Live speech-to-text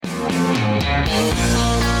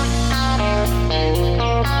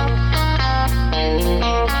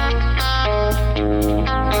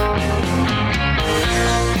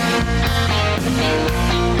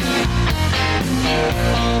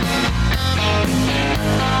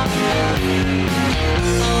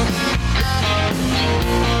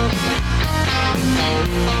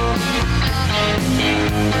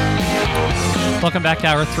Welcome back to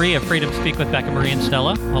Hour 3 of Freedom Speak with Becca Marie and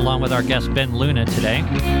Stella, along with our guest Ben Luna today.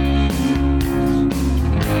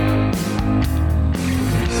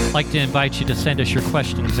 I'd like to invite you to send us your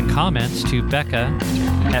questions and comments to Becca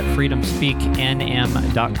at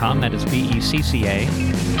freedomspeaknm.com. That is BECCA.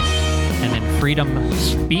 And then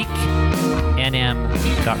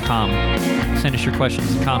freedomspeaknm.com. Send us your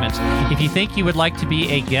questions and comments. If you think you would like to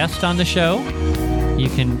be a guest on the show, you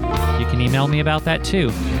can email me about that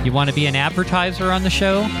too. You want to be an advertiser on the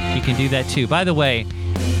show? You can do that too. By the way,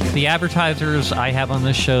 the advertisers I have on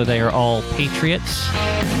this show, they are all patriots,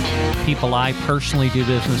 people I personally do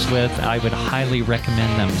business with. I would highly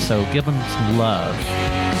recommend them. So give them some love,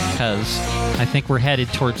 because I think we're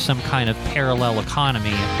headed towards some kind of parallel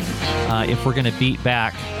economy if we're going to beat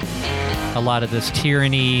back a lot of this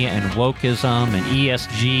tyranny and wokeism and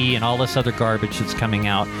ESG and all this other garbage that's coming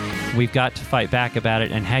out. We've got to fight back about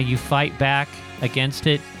it, and how you fight back against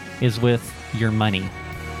it is with your money.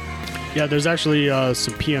 Yeah, there's actually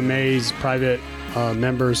some PMAs, private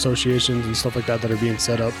member associations and stuff like that are being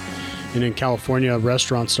set up. And in California,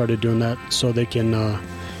 restaurants started doing that so they can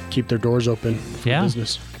keep their doors open for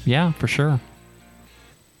business. Yeah, for sure.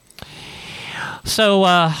 So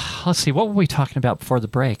let's see, what were we talking about before the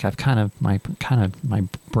break? My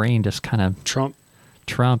brain just kind of Trump,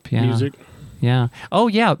 yeah, music, yeah. Oh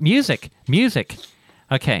yeah, music.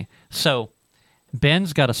 Okay, so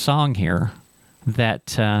Ben's got a song here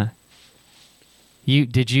that are you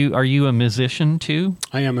a musician too?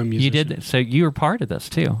 I am a musician. You did, so you were part of this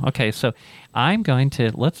too. Okay, so I'm going to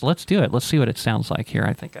let's do it. Let's see what it sounds like here.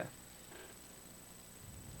 I think.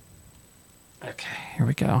 Okay, here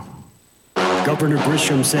we go. Governor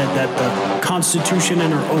Grisham said that the Constitution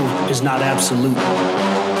and her oath is not absolute.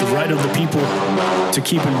 The right of the people to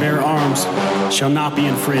keep and bear arms shall not be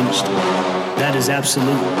infringed. That is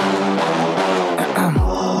absolute.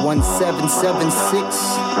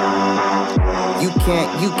 1776. You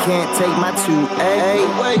can't take my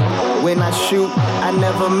 2A. When I shoot, I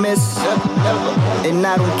never miss. And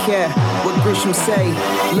I don't care what Grisham say.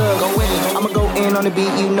 Look, I'ma go in on the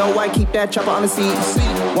beat. You know I keep that chopper on the seat.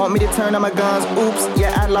 Want me to turn on my guns? Oops,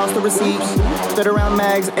 yeah, I lost the receipts. Stood around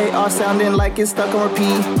mags, AR sounding like it's stuck on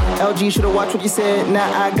repeat. LG should've watched what you said. Now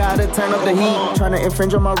I gotta turn up the heat. Trying to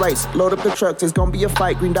infringe on my rights. Load up the trucks, it's gonna be a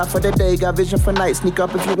fight. Green dot for the day, got vision for night. Sneak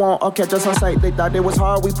up if you want, or catch us on sight. They thought it was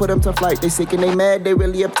hard, we put them to flight. They sick and they mad, they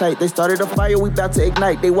really uptight. They started a fire, we about to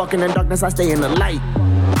ignite. They walking in darkness, I stay in the light.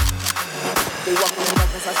 They walking in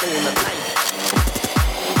darkness, I stay in the light.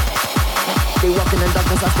 They walking in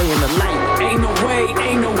darkness, I stay in the light. Ain't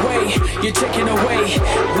no way, you're taking away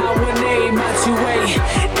my 1A, my 2A.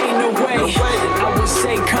 Ain't no way, I would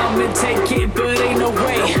say come and take it, but ain't no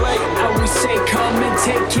way. I would say come and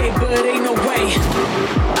take it, but ain't no way.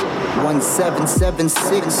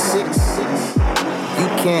 1776. You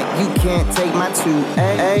can't take my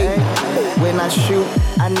 2A. When I shoot,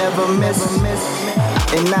 I never miss.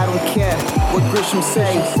 And I don't care what Grisham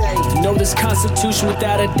say. Know this Constitution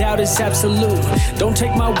without a doubt is absolute. Don't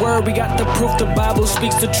take my word, we got the proof. The Bible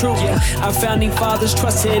speaks the truth. Our founding fathers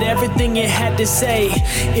trusted everything it had to say.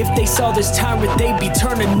 If they saw this tyrant, they'd be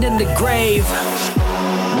turning in the grave.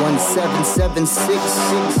 1776.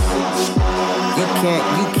 You can't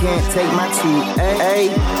take my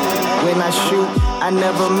 2A. When I shoot, I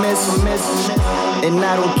never miss. And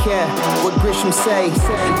I don't care what Grisham say.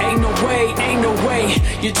 Ain't no way,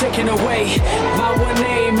 you're taking away my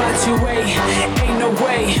 1A, my 2A. Ain't no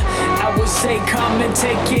way, I would say come and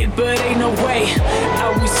take it, but ain't no way. I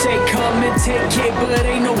would say come and take it, but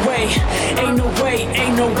ain't no way. Ain't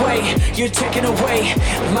no way, you're taking away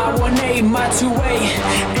my 1A, my 2A.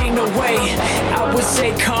 Ain't no way, I would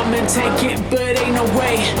say come and take it, but ain't no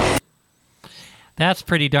way. That's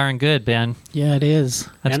pretty darn good, Ben. Yeah, it is.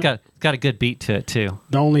 That's got a good beat to it too.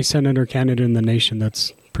 The only senator candidate in the nation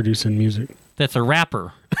that's producing music. That's a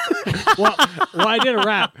rapper. well, I did a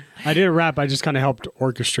rap. I just kind of helped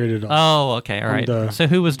orchestrate it all. Oh, okay, all right. So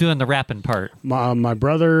who was doing the rapping part? My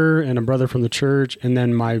brother and a brother from the church, and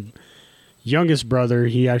then my youngest brother.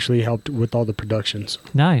 He actually helped with all the productions.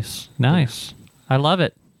 Nice. I love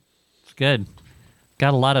it. It's good.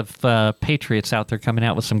 Got a lot of patriots out there coming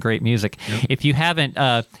out with some great music. Yep. If you haven't,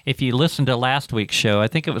 if you listened to last week's show, I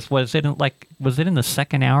think it was it in the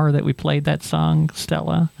second hour that we played that song,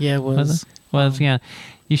 Stella? Yeah, it was. was. Yeah,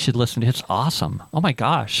 you should listen to it. It's awesome. Oh my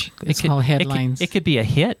gosh, It's called Headlines. It could be a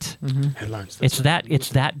hit. Headlines. It's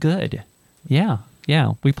that good. Yeah.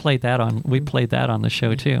 We played that on the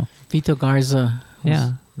show too. Fito Garza.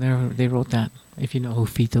 Yeah. They wrote that. If you know who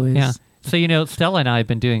Fito is. Yeah. So, Stella and I have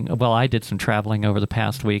been doing, well, I did some traveling over the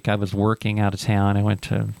past week. I was working out of town. I went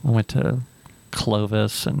to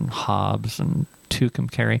Clovis and Hobbs and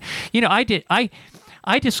Tucumcari.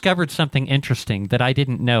 I discovered something interesting that I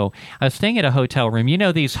didn't know. I was staying at a hotel room. You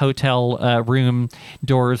know these hotel room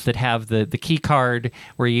doors that have the key card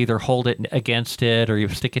where you either hold it against it or you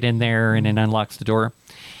stick it in there and it unlocks the door.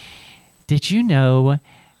 Did you know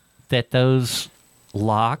that those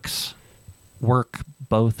locks work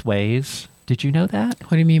both ways? Did you know that?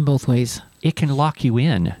 What do you mean both ways? It can lock you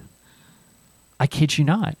in. I kid you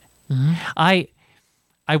not.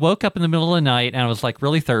 I woke up in the middle of the night and I was like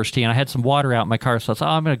really thirsty and I had some water out in my car. So I thought,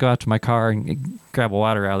 I'm going to go out to my car and grab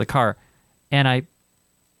water out of the car. And I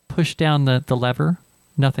pushed down the lever.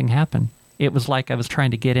 Nothing happened. It was like I was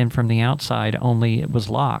trying to get in from the outside, only it was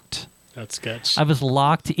locked. That's sketch. I was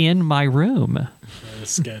locked in my room.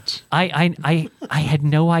 That's sketch. I had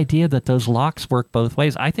no idea that those locks work both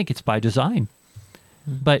ways. I think it's by design.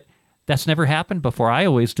 But that's never happened before. I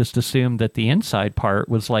always just assumed that the inside part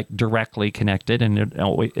was like directly connected, and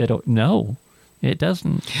no, it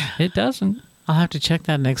doesn't. It doesn't. I'll have to check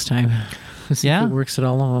that next time. See if it works at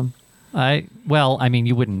all of them.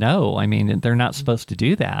 You wouldn't know. They're not supposed to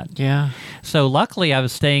do that. Yeah. So luckily, I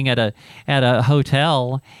was staying at a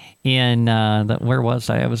hotel in where was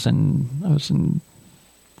I? I was in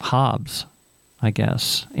Hobbs, I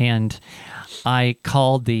guess, and I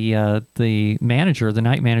called the manager, the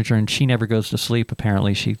night manager, and she never goes to sleep.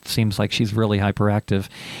 Apparently, she seems like she's really hyperactive,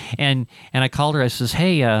 and I called her. I says,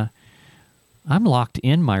 "Hey, I'm locked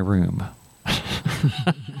in my room."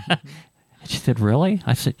 She said, "Really?"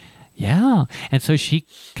 I said, "Yeah." And so she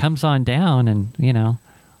comes on down and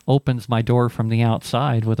opens my door from the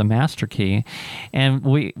outside with a master key, and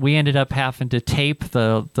we ended up having to tape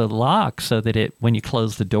the lock so that when you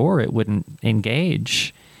close the door, it wouldn't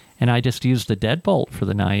engage. And I just used the deadbolt for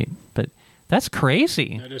the night. But that's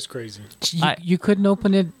crazy. That is crazy. You couldn't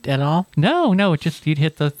open it at all? No, it just, you'd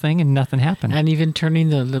hit the thing and nothing happened. And even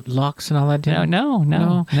turning the locks and all that?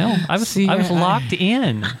 No. I was locked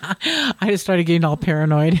in. I just started getting all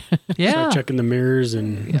paranoid. Yeah. Start checking the mirrors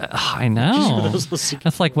and... I know.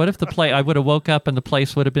 That's like, what if I would have woke up and the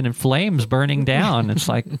place would have been in flames burning down? It's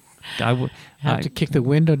like... I have to kick the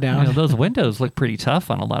window down. Those windows look pretty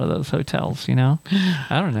tough on a lot of those hotels. I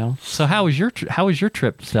don't know. So how was your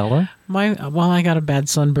trip, Stella? I got a bad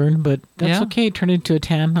sunburn, but that's okay. It turned into a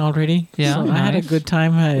tan already. Yeah, so nice. I had a good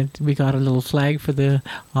time. We got a little flag for the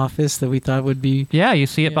office that we thought would be. Yeah, you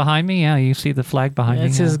see it behind me. Yeah, you see the flag behind me.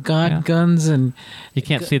 It says God, guns, and you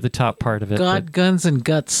can't see the top part of it. God, guns, and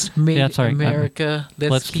guts made America.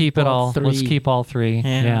 Let's keep it all. Three. Let's keep all three.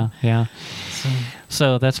 Yeah.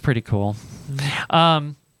 So that's pretty cool.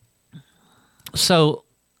 So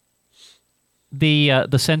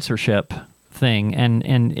the censorship thing,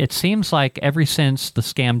 and it seems like ever since the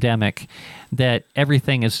scamdemic that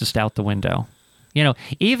everything is just out the window.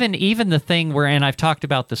 Even the thing where, and I've talked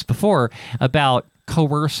about this before, about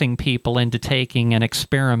coercing people into taking an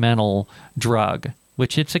experimental drug.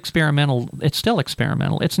 Which it's experimental. It's still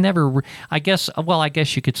experimental. It's never, I guess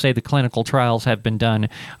you could say the clinical trials have been done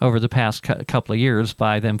over the past couple of years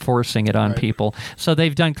by them forcing it on people. So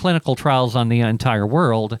they've done clinical trials on the entire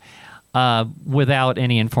world without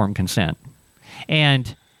any informed consent.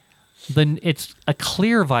 And it's a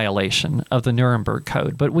clear violation of the Nuremberg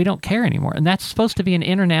Code, but we don't care anymore. And that's supposed to be an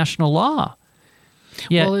international law.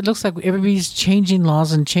 Yeah. Well, it looks like everybody's changing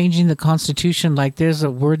laws and changing the Constitution. Like there's a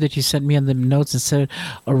word that you sent me on the notes that said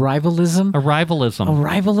arrivalism.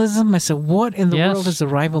 Arrivalism? I said, what in the world is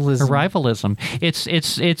arrivalism? Arrivalism.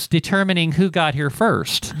 It's determining who got here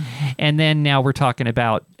first. And then now we're talking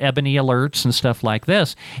about ebony alerts and stuff like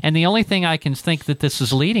this. And the only thing I can think that this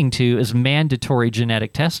is leading to is mandatory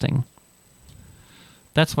genetic testing.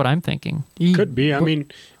 That's what I'm thinking. Could be.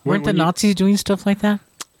 Weren't the Nazis doing stuff like that?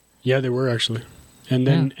 Yeah, they were actually. And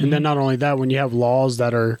then not only that, when you have laws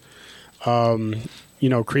that are,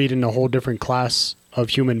 creating a whole different class of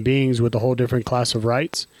human beings with a whole different class of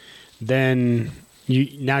rights, then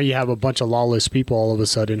you have a bunch of lawless people all of a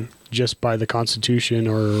sudden just by the Constitution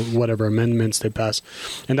or whatever amendments they pass.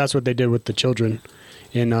 And that's what they did with the children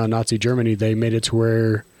in Nazi Germany. They made it to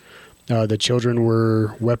where the children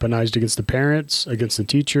were weaponized against the parents, against the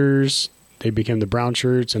teachers. They became the brown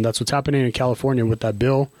shirts. And that's what's happening in California with that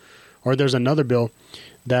bill. Or there's another bill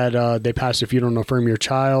that they passed. If you don't affirm your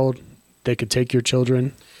child, they could take your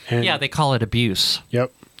children. And they call it abuse.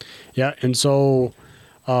 Yep. Yeah, and so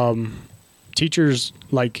teachers,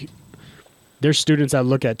 like, there's students that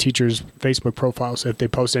look at teachers' Facebook profiles. If they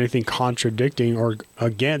post anything contradicting or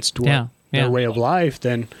against their way of life,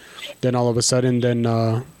 then all of a sudden,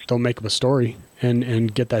 they'll make up a story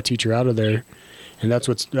and get that teacher out of there. And that's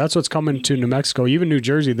what's coming to New Mexico, even New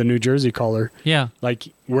Jersey, the New Jersey caller. Yeah. Like,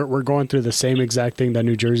 we're going through the same exact thing that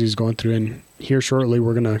New Jersey's going through, and here shortly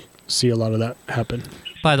we're going to see a lot of that happen.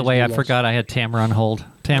 By the way, I forgot I had Tamara on hold.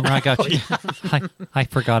 Tamara, I got you. I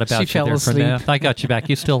forgot about She you fell there for a minute. asleep. I got you back.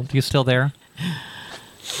 You still there?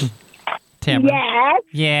 Tamara? Yes.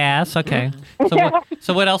 Yes. Okay.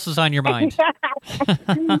 So what else is on your mind?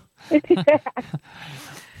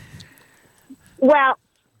 Well,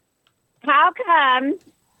 how come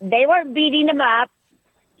they weren't beating them up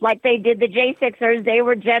like they did the J6ers? They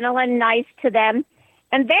were gentle and nice to them.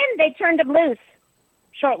 And then they turned them loose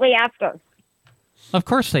shortly after. Of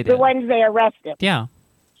course they did. The ones they arrested. Yeah.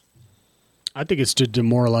 I think it's to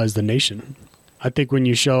demoralize the nation. I think when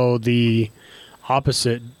you show the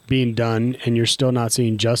opposite being done and you're still not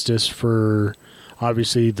seeing justice for,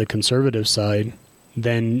 obviously, the conservative side,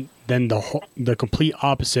 then the complete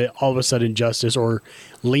opposite, all of a sudden, justice or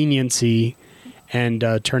leniency and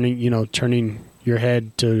turning your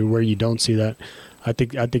head to where you don't see that. I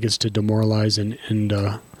think it's to demoralize and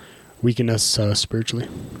weaken us spiritually.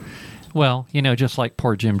 Well, just like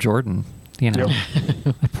poor Jim Jordan,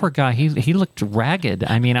 poor guy. He looked ragged.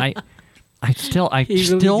 I mean, I'm still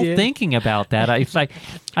did. thinking about that.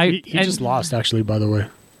 He just lost, actually, by the way.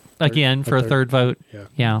 Again, for a third vote.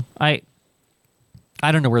 Yeah.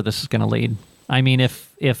 I don't know where this is going to lead. I mean,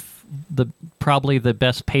 if probably the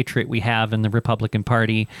best patriot we have in the Republican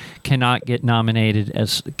Party cannot get nominated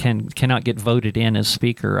cannot get voted in as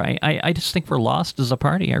speaker, I just think we're lost as a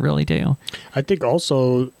party. I really do. I think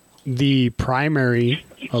also the primary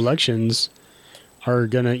elections are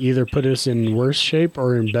going to either put us in worse shape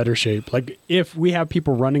or in better shape. Like, if we have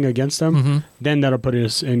people running against them, then that'll put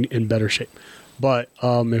us in better shape. But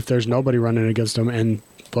if there's nobody running against them and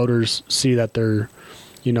voters see that they're,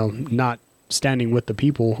 not standing with the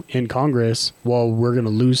people in Congress, well, we're going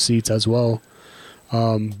to lose seats as well.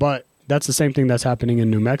 But that's the same thing that's happening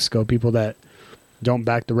in New Mexico. People that don't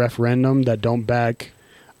back the referendum, that don't back,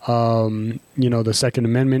 the Second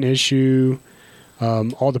Amendment issue,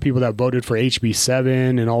 all the people that voted for HB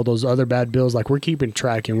 7 and all those other bad bills, like, we're keeping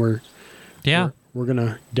track, and we're going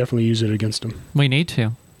to definitely use it against them. We need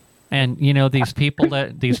to. And these people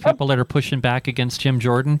that are pushing back against Jim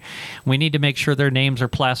Jordan, we need to make sure their names are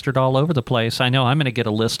plastered all over the place. I know I'm going to get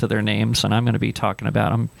a list of their names, and I'm going to be talking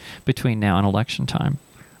about them between now and election time.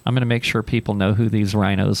 I'm going to make sure people know who these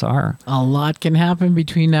rhinos are. A lot can happen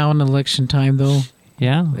between now and election time, though.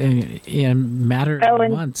 Yeah, in a matter of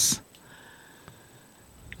months.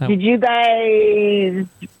 Did you guys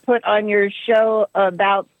put on your show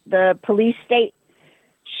about the police state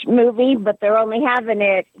movie? But they're only having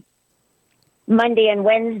it Monday and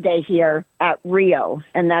Wednesday here at Rio,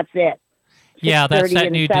 and that's it. Yeah, that's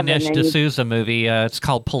that new 7, Dinesh D'Souza movie. It's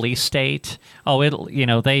called Police State. Oh,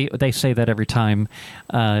 they say that every time,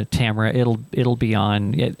 Tamara. It'll be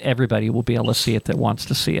on. Everybody will be able to see it that wants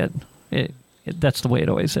to see it. That's the way it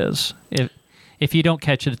always is. If you don't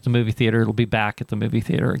catch it at the movie theater, it'll be back at the movie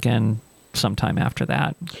theater again sometime after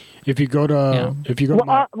that. If you go to,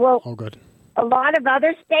 oh, good. A lot of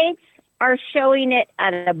other states are showing it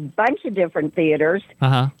at a bunch of different theaters,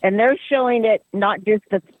 and they're showing it not just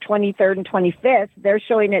the 23rd and 25th. They're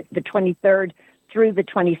showing it the 23rd through the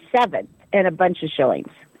 27th in a bunch of showings.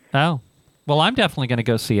 Oh, well, I'm definitely going to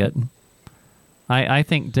go see it. I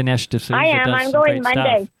think Dinesh D'Souza I am. does I'm some going great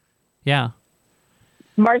Monday. stuff. Yeah.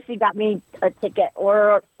 Marcy got me a ticket.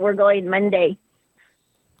 We're going Monday.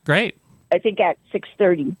 Great. I think at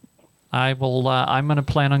 6:30. I will. I'm going to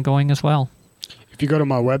plan on going as well. If you go to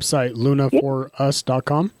my website,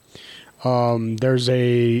 lunaforus.com, there's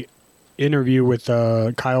a interview with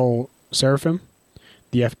Kyle Serafim,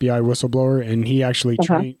 the FBI whistleblower, and he actually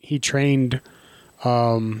trained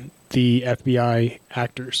the FBI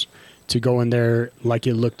actors to go in there like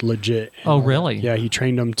it looked legit. Oh, really? Yeah, he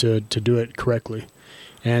trained them to do it correctly.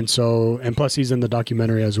 And plus he's in the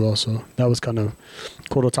documentary as well, so that was kind of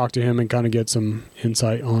cool to talk to him and kind of get some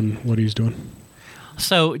insight on what he's doing.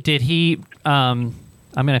 So did he, I'm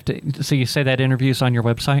going to have to, so you say that interview's on your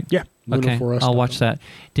website? Yeah. Okay, I'll watch that.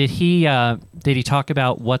 Did he talk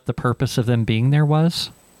about what the purpose of them being there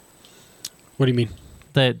was? What do you mean?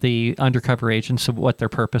 The undercover agents, what their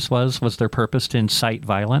purpose was? Was their purpose to incite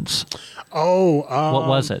violence? Oh. What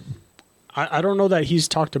was it? I don't know that he's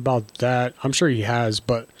talked about that. I'm sure he has,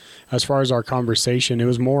 but as far as our conversation, it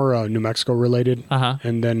was more New Mexico related.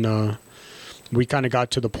 And then we kind of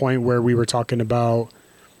got to the point where we were talking about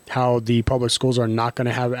how the public schools are not going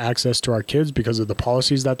to have access to our kids because of the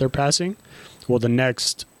policies that they're passing. Well, the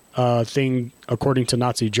next thing, according to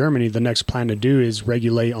Nazi Germany, the next plan to do is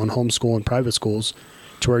regulate on homeschool and private schools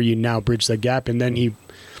to where you now bridge the gap. And then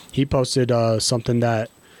he posted something that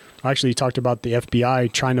actually talked about the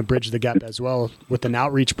FBI trying to bridge the gap as well with an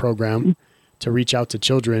outreach program to reach out to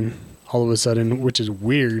children all of a sudden, which is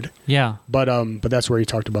weird. Yeah. But that's where he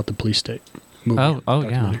talked about the police state movie. Oh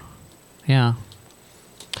yeah. Yeah.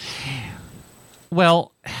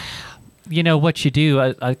 Well, you know what you do.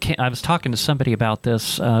 I was talking to somebody about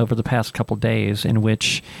this over the past couple of days, in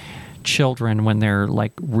which children, when they're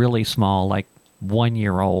like really small, like 1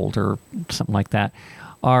 year old or something like that,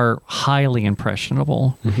 are highly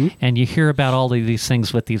impressionable. Mm-hmm. And you hear about all of these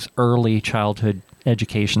things with these early childhood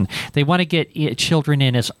education. They want to get children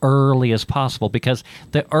in as early as possible, because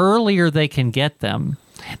the earlier they can get them,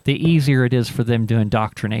 the easier it is for them to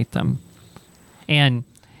indoctrinate them. And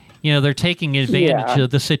you know, they're taking advantage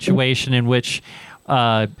of the situation in which,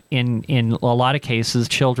 in a lot of cases,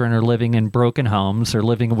 children are living in broken homes. They're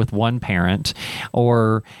living with one parent,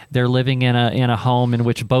 or they're living in a home in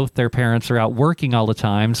which both their parents are out working all the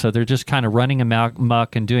time. So they're just kind of running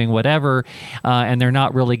amok and doing whatever, and they're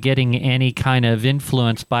not really getting any kind of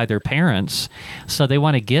influence by their parents. So they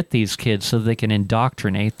want to get these kids so they can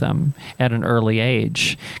indoctrinate them at an early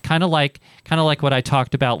age. Kind of like what I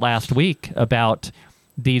talked about last week about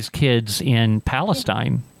these kids in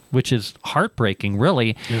Palestine, which is heartbreaking,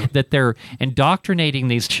 really, that they're indoctrinating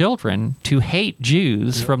these children to hate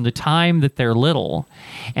Jews from the time that they're little.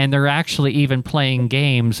 And they're actually even playing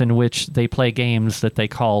games in which they play games that they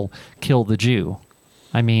call Kill the Jew.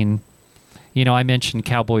 I mean, you know, I mentioned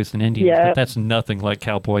Cowboys and Indians, but that's nothing like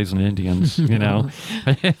Cowboys and Indians, you know.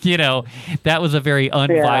 You know, that was a very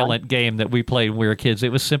unviolent game that we played when we were kids.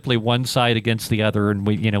 It was simply one side against the other, and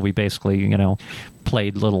we basically,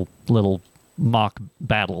 played little mock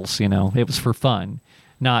battles, It was for fun,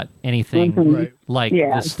 not anything like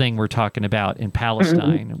this thing we're talking about in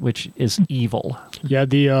Palestine, which is evil. Yeah,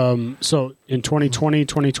 so in 2020,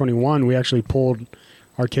 2021, we actually pulled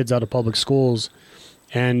our kids out of public schools.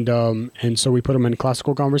 And so we put them in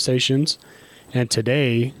classical conversations, and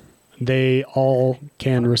today they all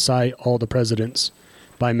can recite all the presidents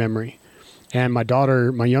by memory. And my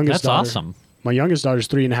youngest daughter, awesome. My youngest daughter's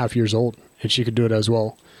 3.5 years old, and she could do it as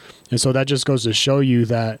well. And so that just goes to show you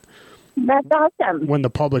that's awesome. When the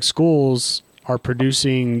public schools are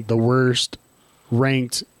producing the worst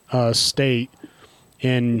ranked state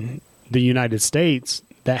in the United States,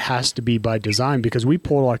 that has to be by design, because we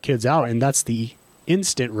pull our kids out, and that's the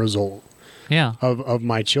instant result of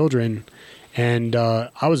my children. And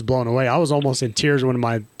I was blown away. I was almost in tears when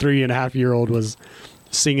my 3.5-year-old was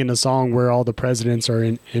singing a song where all the presidents are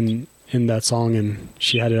in that song, and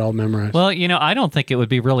she had it all memorized. Well, I don't think it would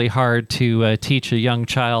be really hard to teach a young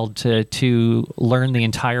child to learn the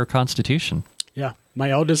entire Constitution. Yeah,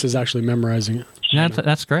 my eldest is actually memorizing it.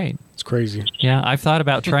 That's great. It's crazy. Yeah, I've thought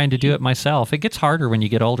about trying to do it myself. It gets harder when you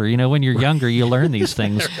get older. When you're younger, you learn these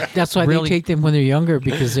things. That's why they take them when they're younger,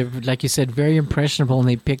 because they're, like you said, very impressionable, and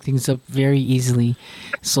they pick things up very easily.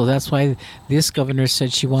 So that's why this governor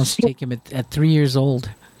said she wants to take him at 3 years old.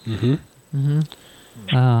 Mm-hmm. Mm-hmm.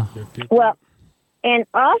 Well, and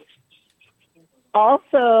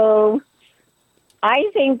also, I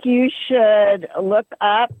think you should look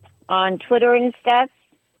up on Twitter and stuff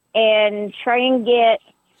and try and get,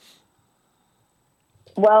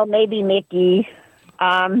 well, maybe Mickey,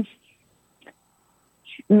 I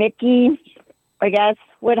guess,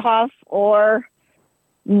 Woodhoff, or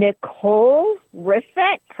Nicole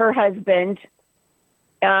Riffett, her husband.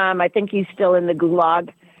 I think he's still in the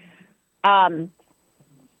gulag.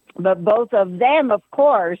 But both of them, of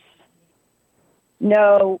course,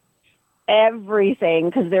 know everything,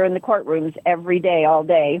 because they're in the courtrooms every day, all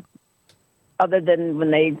day, other than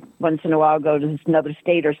when they once in a while go to another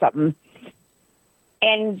state or something.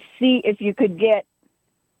 And see if you could get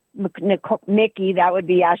Mickey, that would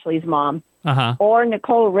be Ashley's mom, or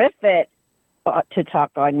Nicole Riffett to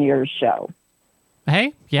talk on your show.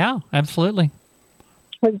 Hey, yeah, absolutely.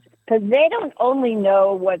 Because they don't only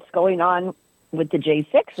know what's going on with the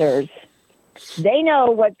J6ers, they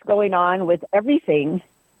know what's going on with everything,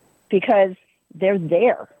 because they're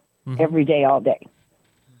there every day, all day.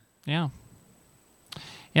 Yeah.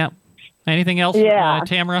 Yeah. Anything else,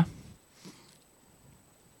 Tamara?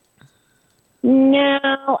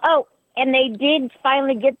 No. Oh, and they did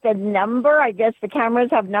finally get the number. I guess the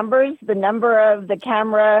cameras have numbers. The number of the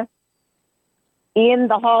camera in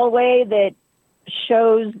the hallway that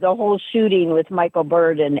shows the whole shooting with Michael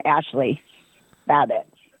Byrd and Ashley Babbitt.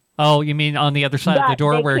 Oh, you mean on the other side of the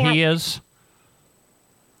door where he is?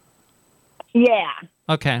 Yeah.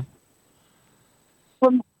 Okay.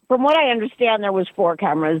 From what I understand, there was 4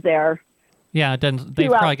 cameras there. Yeah, they've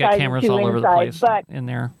probably got cameras all over the place in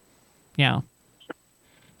there. Yeah.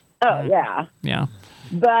 Oh, yeah. Yeah.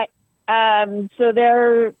 But, so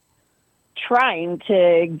they're trying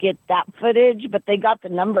to get that footage, but they got the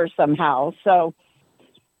numbers somehow. So,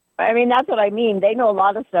 I mean, that's what I mean. They know a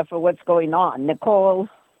lot of stuff of what's going on. Nicole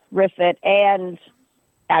Riffett and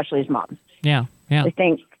Ashley's mom. Yeah, yeah. I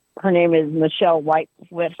think her name is Michelle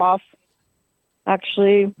Whithoff,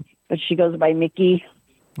 actually, but she goes by Mickey.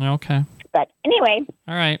 Okay. But anyway.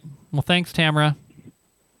 All right. Well, thanks, Tamara.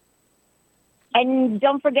 And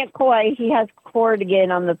don't forget Coy. He has court again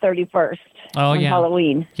on the 31st. Oh, on yeah.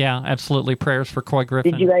 Halloween. Yeah, absolutely. Prayers for Coy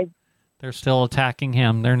Griffin. Did you guys? They're still attacking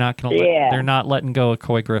him. They're not going to. They're not letting go of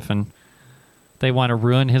Coy Griffin. They want to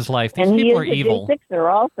ruin his life. These people are evil. And he is a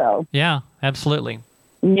J6er also. Yeah, absolutely.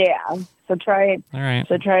 Yeah. So try. All right.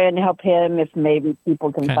 So try and help him if maybe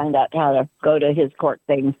people can find out how to go to his court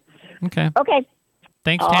thing. Okay. Okay.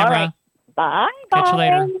 Thanks, Tamara. Right. Bye. Catch you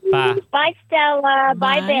later. Bye. Bye, Stella.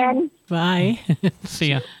 Bye, Ben. Bye.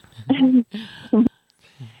 See ya.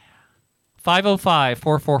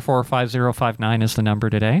 505-444-5059 is the number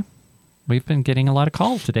today. We've been getting a lot of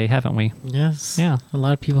calls today, haven't we? Yes. Yeah. A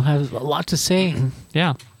lot of people have a lot to say.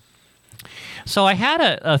 Yeah. So I had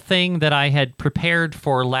a thing that I had prepared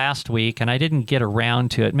for last week, and I didn't get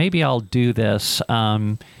around to it. Maybe I'll do this.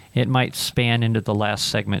 It might span into the last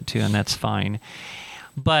segment, too, and that's fine.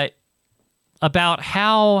 But about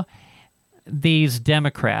how these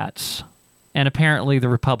Democrats, and apparently the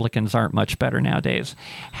Republicans aren't much better nowadays,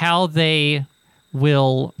 how they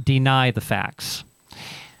will deny the facts.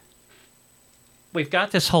 We've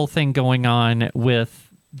got this whole thing going on with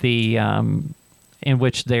the in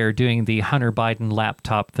which they're doing the Hunter Biden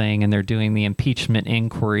laptop thing, and they're doing the impeachment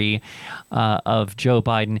inquiry of Joe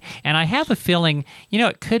Biden. And I have a feeling,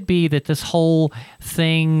 it could be that this whole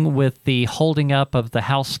thing with the holding up of the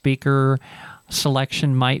House Speaker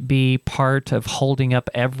selection might be part of holding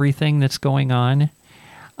up everything that's going on,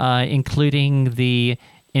 including the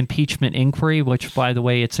impeachment inquiry, which, by the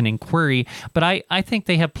way, it's an inquiry. But I think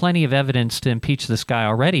they have plenty of evidence to impeach this guy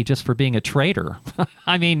already just for being a traitor.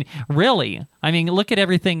 I mean, really. I mean, look at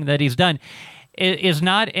everything that he's done. Is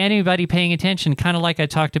not anybody paying attention, kind of like I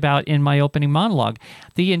talked about in my opening monologue.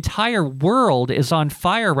 The entire world is on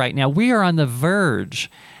fire right now. We are on the verge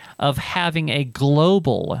of having a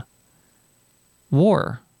global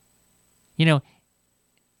war.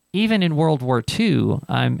 Even in World War II,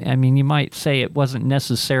 I mean, you might say it wasn't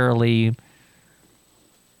necessarily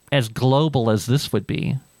as global as this would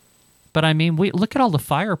be. But I mean, look at all the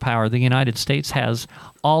firepower the United States has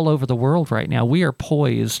all over the world right now. We are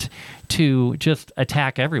poised to just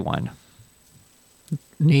attack everyone.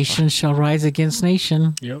 Nation shall rise against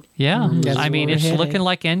nation. Yep. Yeah, I mean, it's looking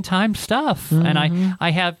like end time stuff, and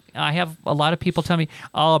I have a lot of people tell me,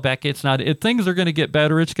 "Oh, Beck, it's not. Things are going to get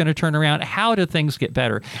better. It's going to turn around." How do things get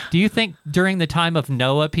better? Do you think during the time of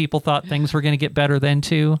Noah, people thought things were going to get better then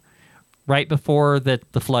too, right before the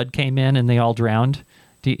flood came in and they all drowned?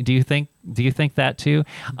 Do you think that too?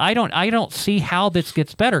 I don't see how this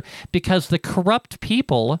gets better because the corrupt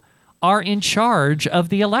people are in charge of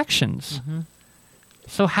the elections. Mm-hmm.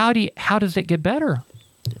 So how does it get better?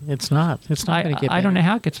 It's not going to get better. I don't know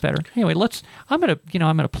how it gets better. Anyway, I'm going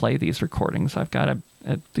to play these recordings. I've got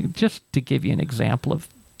just to give you an example of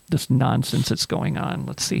this nonsense that's going on.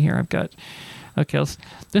 Let's see here. This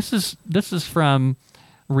is from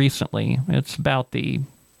recently. It's about the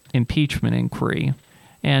impeachment inquiry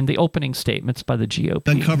and the opening statements by the GOP.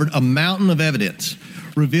 Uncovered a mountain of evidence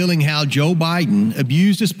revealing how Joe Biden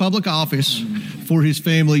abused his public office for his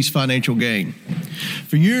family's financial gain.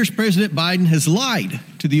 For years, President Biden has lied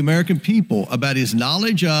to the American people about his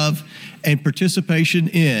knowledge of and participation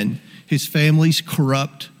in his family's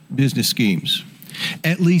corrupt business schemes.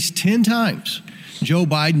 At least 10 times, Joe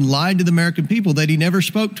Biden lied to the American people that he never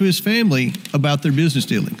spoke to his family about their business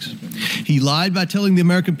dealings. He lied by telling the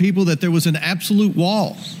American people that there was an absolute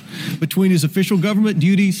wall between his official government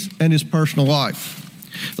duties and his personal life.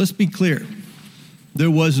 Let's be clear.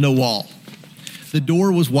 There was no wall. The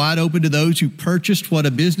door was wide open to those who purchased what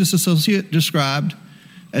a business associate described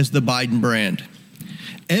as the Biden brand.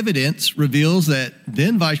 Evidence reveals that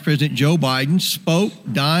then Vice President Joe Biden spoke,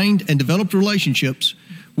 dined, and developed relationships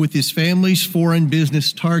with his family's foreign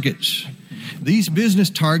business targets. These business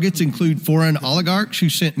targets include foreign oligarchs who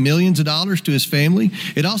sent millions of dollars to his family.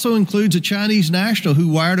 It also includes a Chinese national who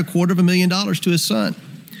wired $250,000 to his son.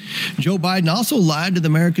 Joe Biden also lied to the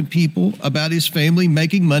American people about his family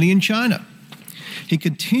making money in China. He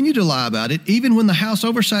continued to lie about it even when the House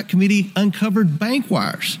Oversight Committee uncovered bank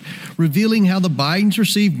wires, revealing how the Bidens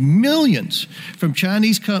received millions from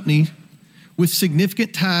Chinese companies with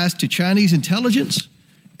significant ties to Chinese intelligence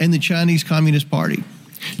and the Chinese Communist Party.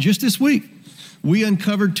 Just this week, we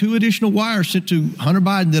uncovered 2 additional wires sent to Hunter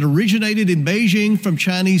Biden that originated in Beijing from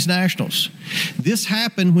Chinese nationals. This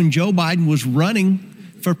happened when Joe Biden was running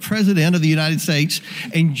for president of the United States,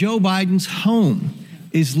 and Joe Biden's home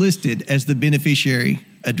is listed as the beneficiary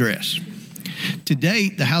address. To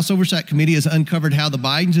date, the House Oversight Committee has uncovered how the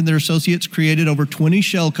Bidens and their associates created over 20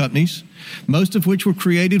 shell companies, most of which were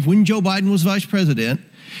created when Joe Biden was vice president,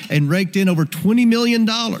 and raked in over $20 million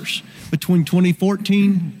between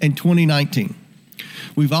 2014 and 2019.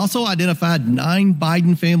 We've also identified 9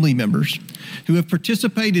 Biden family members who have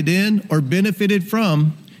participated in or benefited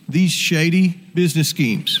from these shady business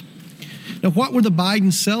schemes. Now, what were the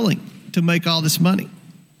Bidens selling to make all this money?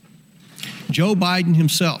 Joe Biden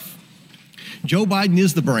himself. Joe Biden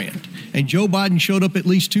is the brand, and Joe Biden showed up at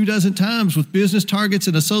least 24 times with business targets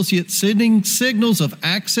and associates sending signals of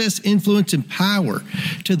access, influence, and power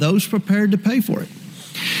to those prepared to pay for it.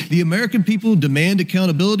 The American people demand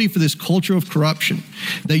accountability for this culture of corruption.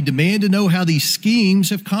 They demand to know how these schemes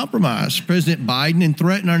have compromised President Biden and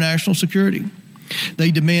threatened our national security.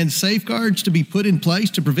 They demand safeguards to be put in place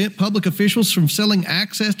to prevent public officials from selling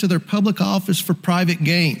access to their public office for private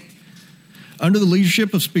gain. Under the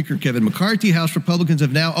leadership of Speaker Kevin McCarthy, House Republicans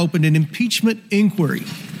have now opened an impeachment inquiry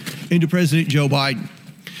into President Joe Biden.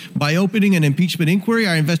 By opening an impeachment inquiry,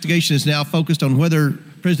 our investigation is now focused on whether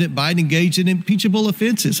President Biden engaged in impeachable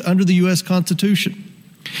offenses under the U.S. Constitution.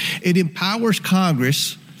 It empowers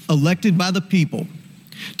Congress, elected by the people,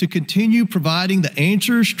 to continue providing the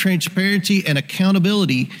answers, transparency, and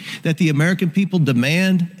accountability that the American people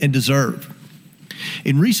demand and deserve.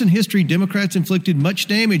 In recent history, Democrats inflicted much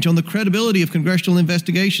damage on the credibility of congressional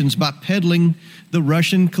investigations by peddling the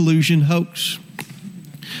Russian collusion hoax.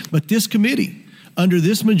 But this committee, under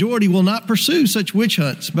this majority, will not pursue such witch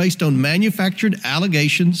hunts based on manufactured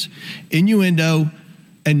allegations, innuendo,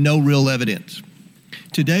 and no real evidence.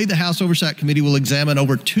 Today, the House Oversight Committee will examine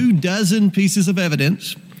over 24 pieces of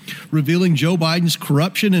evidence revealing Joe Biden's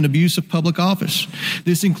corruption and abuse of public office.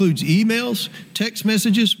 This includes emails, text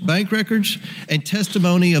messages, bank records, and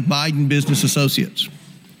testimony of Biden business associates.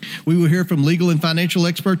 We will hear from legal and financial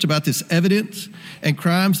experts about this evidence and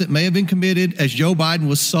crimes that may have been committed as Joe Biden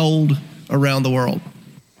was sold around the world.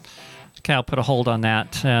 Okay, I'll put a hold on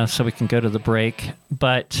that so we can go to the break.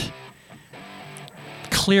 But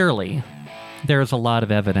clearly, there's a lot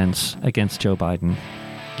of evidence against Joe Biden.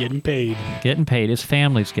 Getting paid. Getting paid. His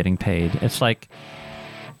family's getting paid. It's like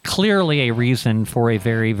clearly a reason for a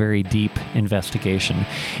very, very deep investigation.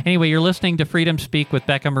 Anyway, you're listening to Freedom Speak with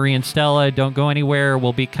Becca, Marie, and Stella. Don't go anywhere.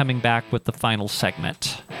 We'll be coming back with the final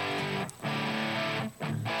segment.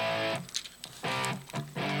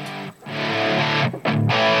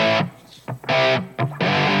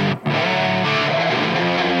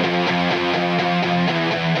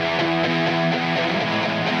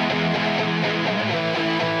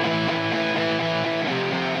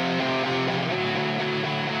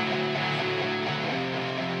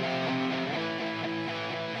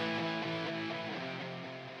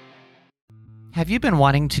 Have you been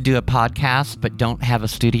wanting to do a podcast but don't have a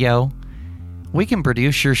studio? We can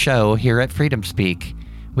produce your show here at Freedom Speak.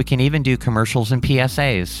 We can even do commercials and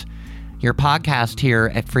PSAs. Your podcast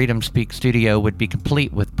here at Freedom Speak Studio would be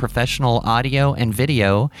complete with professional audio and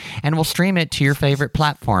video, and we'll stream it to your favorite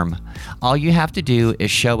platform. All you have to do is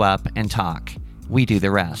show up and talk. We do the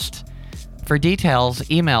rest. For details,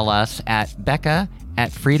 email us at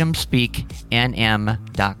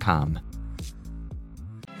becca@freedomspeaknm.com.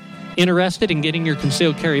 Interested in getting your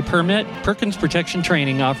concealed carry permit? Perkins Protection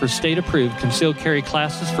Training offers state-approved concealed carry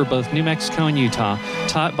classes for both New Mexico and Utah,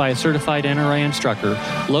 taught by a certified NRA instructor.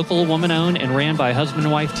 Local, woman-owned, and ran by a husband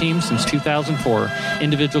and wife team since 2004.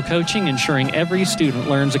 Individual coaching, ensuring every student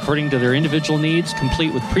learns according to their individual needs,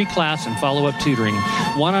 complete with pre-class and follow-up tutoring.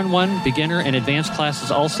 One-on-one, beginner, and advanced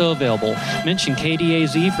classes also available. Mention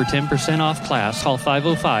KDAZ for 10% off class. Call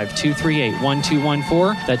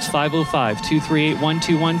 505-238-1214. That's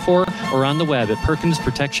 505-238-1214. Or on the web at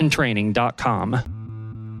PerkinsProtectionTraining.com.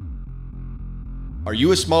 Are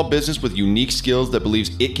you a small business with unique skills that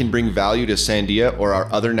believes it can bring value to Sandia or our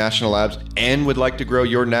other national labs and would like to grow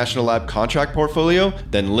your national lab contract portfolio?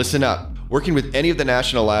 Then listen up. Working with any of the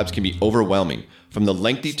national labs can be overwhelming. From the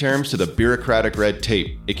lengthy terms to the bureaucratic red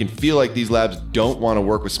tape, it can feel like these labs don't want to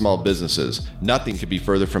work with small businesses. Nothing could be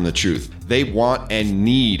further from the truth. They want and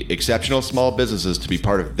need exceptional small businesses to be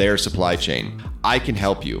part of their supply chain. I can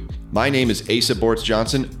help you. My name is Asa Bortz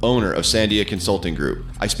Johnson, owner of Sandia Consulting Group.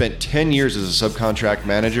 I spent 10 years as a subcontract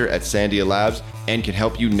manager at Sandia Labs and can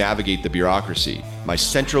help you navigate the bureaucracy. My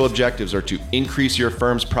central objectives are to increase your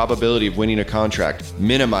firm's probability of winning a contract,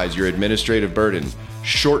 minimize your administrative burden,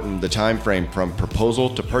 shorten the time frame from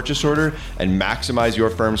proposal to purchase order, and maximize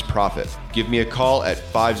your firm's profit. Give me a call at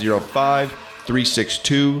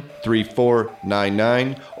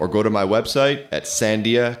 505-362-3499 or go to my website at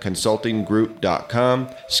sandiaconsultinggroup.com.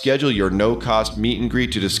 Schedule your no-cost meet and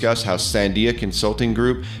greet to discuss how Sandia Consulting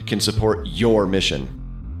Group can support your mission.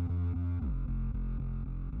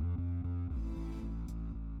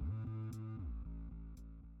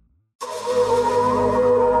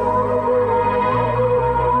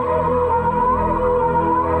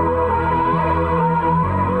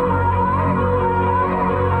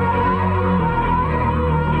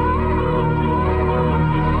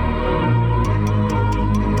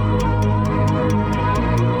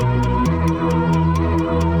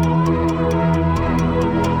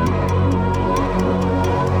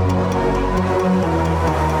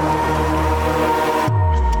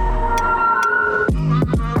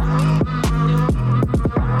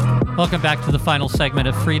 Welcome back to the final segment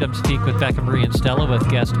of Freedom Speak with Becca Marie and Stella with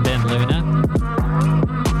guest Ben Luna.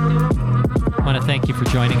 I want to thank you for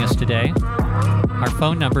joining us today. Our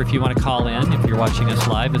phone number, if you want to call in, if you're watching us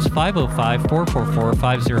live, is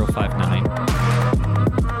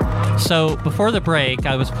 505-444-5059. So before the break,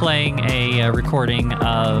 I was playing a recording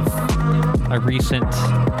of a recent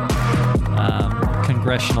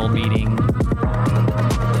congressional meeting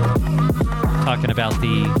talking about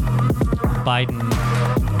the Biden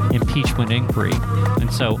impeachment inquiry.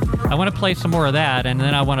 And so I want to play some more of that, and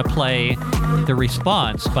then I want to play the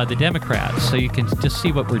response by the Democrats so you can just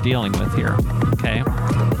see what we're dealing with here. Okay?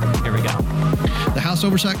 Here we go. The House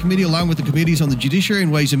Oversight Committee, along with the committees on the Judiciary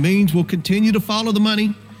and Ways and Means, will continue to follow the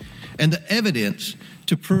money and the evidence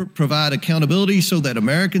to provide accountability so that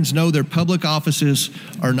Americans know their public offices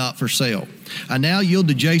are not for sale. I now yield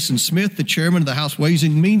to Jason Smith, the chairman of the House Ways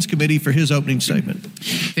and Means Committee, for his opening statement.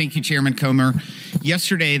 Thank you, Chairman Comer.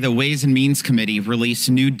 Yesterday, the Ways and Means Committee released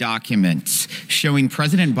new documents showing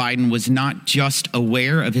President Biden was not just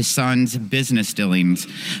aware of his son's business dealings,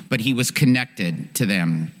 but he was connected to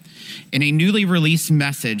them. In a newly released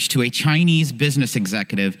message to a Chinese business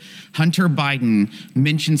executive, Hunter Biden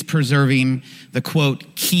mentions preserving the, quote,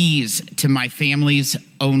 keys to my family's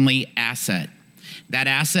only asset. That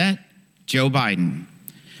asset, Joe Biden.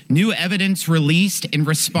 New evidence released in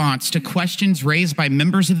response to questions raised by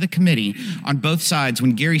members of the committee on both sides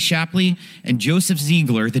when Gary Shapley and Joseph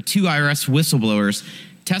Ziegler, the two IRS whistleblowers,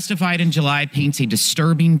 testified in July, paints a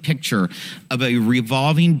disturbing picture of a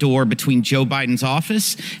revolving door between Joe Biden's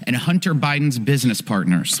office and Hunter Biden's business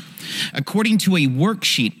partners. According to a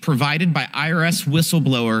worksheet provided by IRS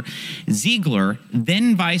whistleblower Ziegler,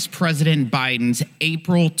 then Vice President Biden's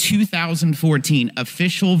April 2014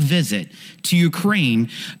 official visit to Ukraine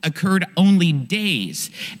occurred only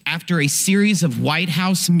days after a series of White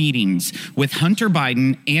House meetings with Hunter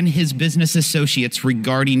Biden and his business associates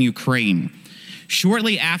regarding Ukraine.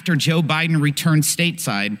 Shortly after Joe Biden returned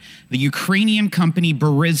stateside, the Ukrainian company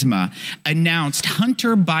Burisma announced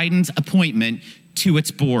Hunter Biden's appointment to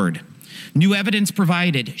its board. New evidence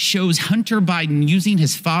provided shows Hunter Biden using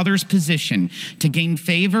his father's position to gain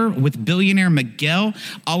favor with billionaire Miguel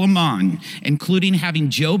Alemán, including having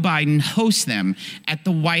Joe Biden host them at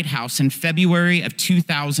the White House in February of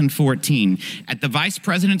 2014 at the vice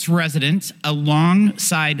president's residence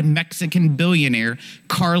alongside Mexican billionaire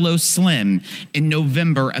Carlos Slim in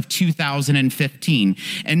November of 2015.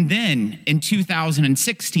 And then in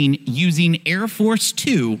 2016, using Air Force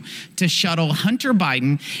Two to shuttle Hunter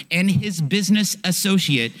Biden and his business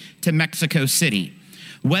associate to Mexico City.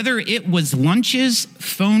 Whether it was lunches,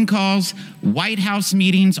 phone calls, White House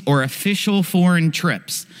meetings, or official foreign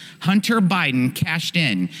trips, Hunter Biden cashed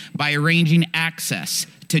in by arranging access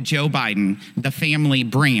to Joe Biden, the family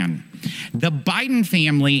brand. The Biden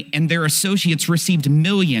family and their associates received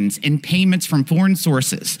millions in payments from foreign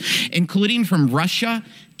sources, including from Russia,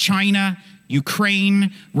 China,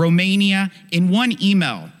 Ukraine, Romania. In one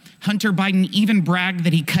email, Hunter Biden even bragged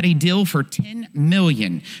that he cut a deal for $10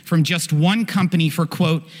 million from just one company for,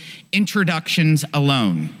 quote, introductions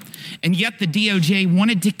alone. And yet the DOJ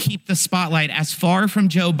wanted to keep the spotlight as far from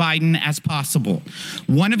Joe Biden as possible.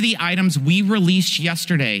 One of the items we released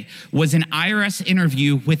yesterday was an IRS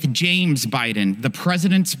interview with James Biden, the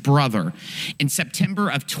president's brother, in September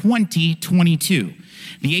of 2022.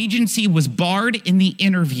 The agency was barred in the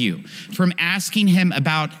interview from asking him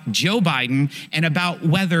about Joe Biden and about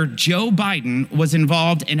whether Joe Biden was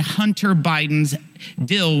involved in Hunter Biden's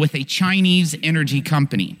deal with a Chinese energy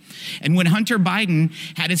company. And when Hunter Biden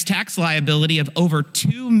had his tax liability of over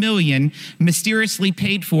 $2 million mysteriously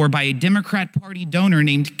paid for by a Democrat Party donor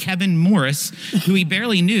named Kevin Morris, who he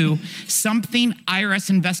barely knew, something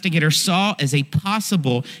IRS investigators saw as a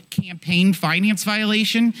possible campaign finance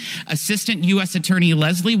violation, Assistant U.S. Attorney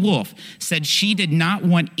Leslie Wolf said she did not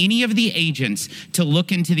want any of the agents to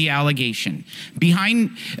look into the allegation.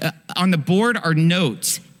 On the board are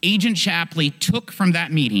notes Agent Shapley took from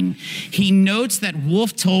that meeting. He notes that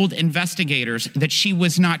Wolf told investigators that she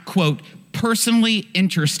was not, quote, personally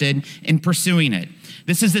interested in pursuing it.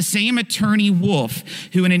 This is the same attorney, Wolf,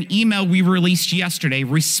 who in an email we released yesterday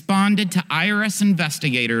responded to IRS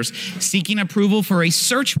investigators seeking approval for a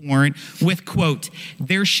search warrant with, quote,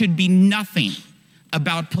 there should be nothing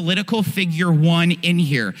about political figure one in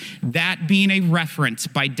here, that being a reference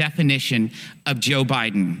by definition of Joe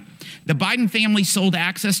Biden. The Biden family sold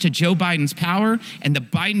access to Joe Biden's power, and the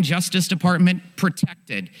Biden Justice Department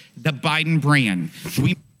protected the Biden brand.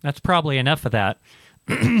 That's probably enough of that.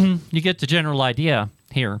 You get the general idea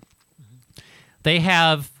here. They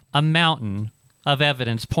have a mountain of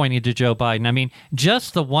evidence pointing to Joe Biden. I mean,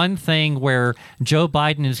 just the one thing where Joe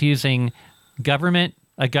Biden is using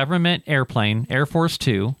a government airplane, Air Force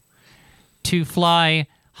Two, to fly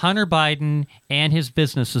Hunter Biden and his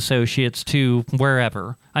business associates to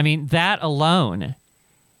wherever. I mean, that alone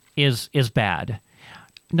is bad.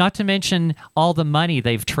 Not to mention all the money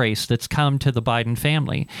they've traced that's come to the Biden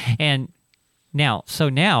family. And now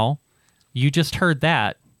you just heard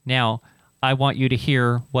that. Now, I want you to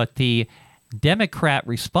hear what the Democrat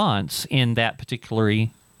response in that particular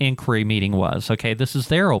inquiry meeting was. Okay, this is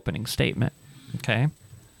their opening statement. Okay.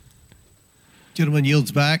 Gentleman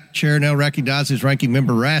yields back. Chair now recognizes Ranking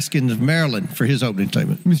Member Raskin of Maryland for his opening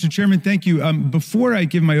statement. Mr. Chairman, thank you. Before I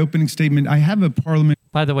give my opening statement, I have a parliament.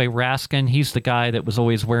 By the way, Raskin, he's the guy that was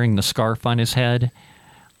always wearing the scarf on his head.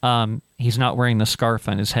 He's not wearing the scarf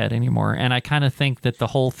on his head anymore. And I kind of think that the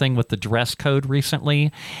whole thing with the dress code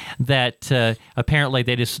recently, that apparently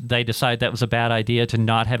they decided that was a bad idea to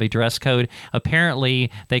not have a dress code.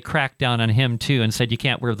 Apparently they cracked down on him too and said you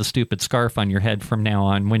can't wear the stupid scarf on your head from now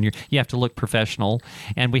on when you have to look professional.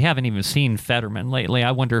 And we haven't even seen Fetterman lately.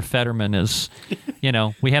 I wonder if Fetterman is,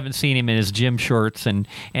 we haven't seen him in his gym shorts and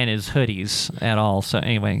his hoodies at all. So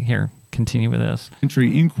anyway, here, continue with this.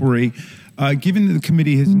 Inquiry. Given that the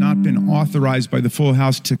committee has not been authorized by the full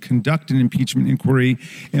House to conduct an impeachment inquiry,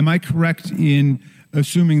 am I correct in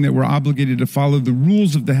assuming that we're obligated to follow the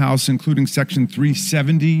rules of the House, including Section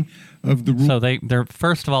 370 of the rules? So they're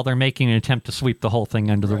first of all, they're making an attempt to sweep the whole thing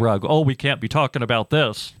under the rug. Oh, we can't be talking about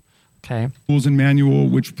this. Okay. Rules and manual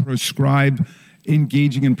which prescribe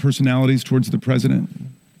engaging in personalities towards the president.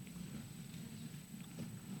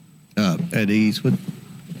 At ease with.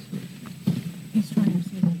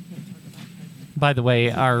 By the way,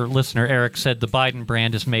 our listener, Eric, said the Biden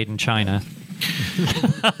brand is made in China.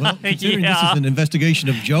 Well, considering this is an investigation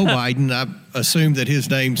of Joe Biden, I assume that his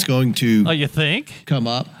name's going to you think? Come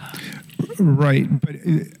up. Right. But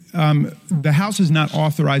the House has not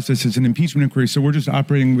authorized this as an impeachment inquiry, so we're just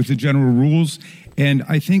operating with the general rules. And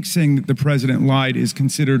I think saying that the president lied is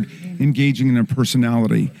considered engaging in a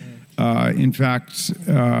personality. In fact...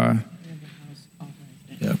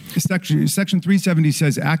 Yeah. Section 370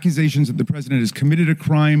 says accusations that the president has committed a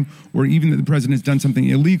crime or even that the president has done something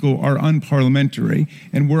illegal are unparliamentary,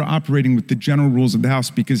 and we're operating with the general rules of the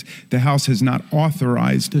House because the House has not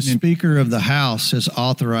authorized. The Speaker of the House has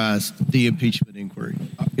authorized the impeachment inquiry.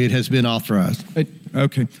 It has been authorized.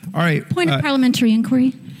 Okay. All right. Point of parliamentary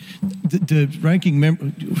inquiry. The ranking member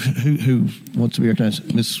who wants to be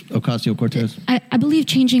recognized, Ms. Ocasio-Cortez. I believe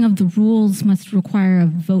changing of the rules must require a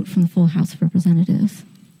vote from the full House of Representatives.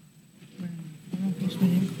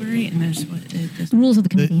 Inquiry, and there's the rules of the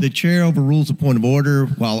committee. The chair overrules a point of order.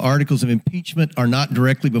 While articles of impeachment are not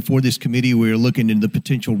directly before this committee, we are looking into the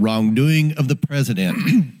potential wrongdoing of the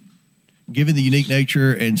president. Given the unique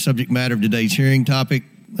nature and subject matter of today's hearing topic,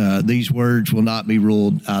 these words will not be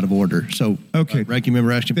ruled out of order. So, okay. Ranking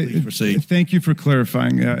Member Ashton, please proceed. Thank you for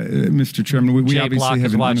clarifying, Mr. Chairman. We obviously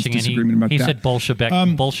have an honest disagreement about that. He said Bolshevik all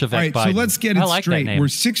right, Biden. So let's get it straight. We're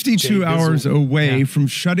 62 hours away from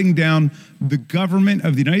shutting down the government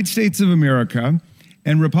of the United States of America,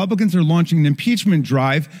 and Republicans are launching an impeachment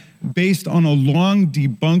drive based on a long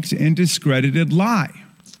debunked and discredited lie.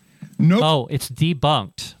 Oh, it's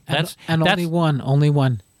debunked. That's only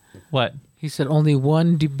one. What? He said only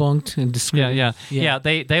one debunked and discredited. Yeah.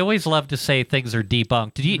 They always love to say things are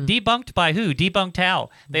debunked. Debunked by who? Debunked how?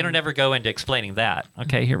 They don't ever go into explaining that.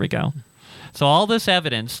 Okay, here we go. So all this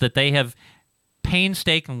evidence that they have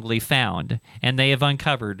painstakingly found and they have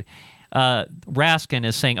uncovered, Raskin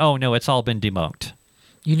is saying, oh, no, it's all been debunked.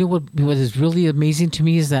 You know what is really amazing to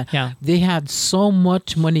me is that they had so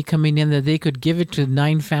much money coming in that they could give it to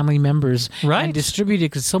 9 family members and distribute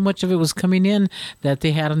it because so much of it was coming in that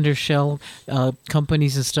they had under shell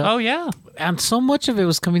companies and stuff. Oh, yeah. And so much of it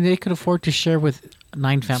was coming they could afford to share with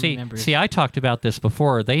 9 family members. See, I talked about this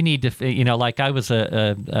before. They need to, like I was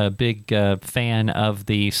a big fan of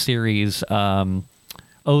the series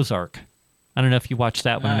Ozark. I don't know if you watched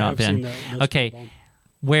that one or not, Ben. Okay,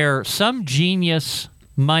 where some genius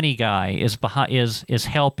money guy is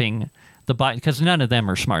helping the Biden, because none of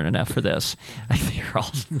them are smart enough for this. They're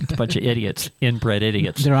all a bunch of idiots, inbred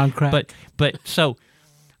idiots. They're on crack. But so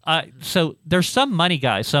there's some money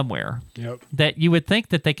guy somewhere that you would think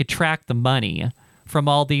that they could track the money from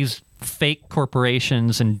all these fake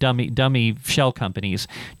corporations and dummy shell companies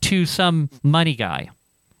to some money guy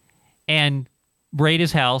and raid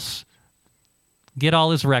his house, get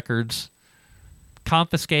all his records,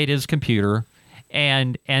 confiscate his computer,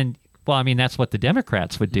 and well, I mean, that's what the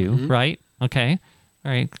Democrats would do, right? Okay.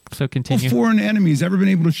 All right. So continue. No foreign enemies ever been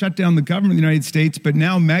able to shut down the government of the United States, but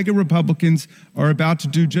now MAGA Republicans are about to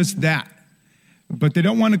do just that. But they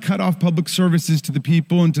don't want to cut off public services to the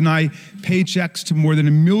people and deny paychecks to more than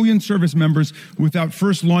 1 million service members without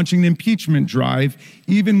first launching an impeachment drive,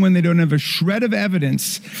 even when they don't have a shred of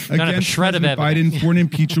evidence against President Biden for an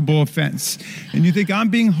impeachable offense. And you think I'm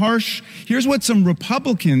being harsh? Here's what some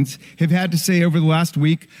Republicans have had to say over the last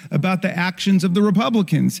week about the actions of the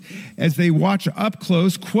Republicans as they watch up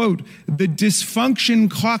close, quote, the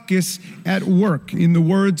dysfunction caucus at work, in the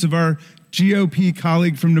words of our GOP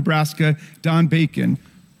colleague from Nebraska, Don Bacon.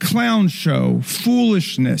 Clown show,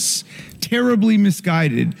 foolishness, terribly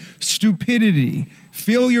misguided, stupidity,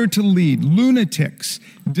 failure to lead, lunatics,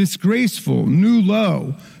 disgraceful, new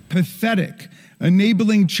low, pathetic,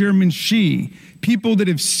 enabling Chairman Xi, people that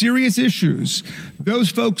have serious issues.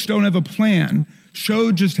 Those folks don't have a plan.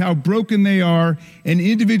 Show just how broken they are, and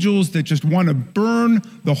individuals that just want to burn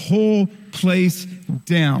the whole place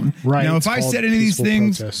down. Right. Now, if I said any of these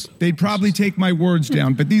things, they'd probably take my words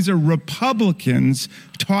down. But these are Republicans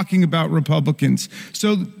talking about Republicans.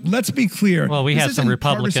 So let's be clear. Well, we have some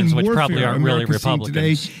Republicans which probably aren't really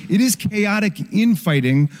Republicans. Today. It is chaotic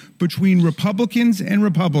infighting between Republicans and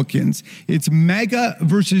Republicans. It's MAGA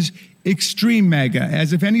versus extreme MAGA,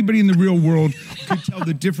 as if anybody in the real world could tell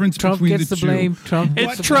the difference between the two. Blame.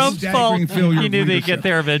 It's Trump's fault. He knew they'd get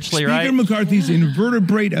there eventually, right? Speaker McCarthy's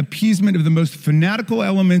invertebrate appeasement of the most fanatical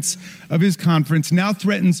elements of his conference now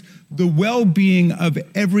threatens the well-being of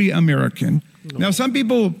every American. Now, some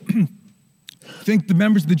people think the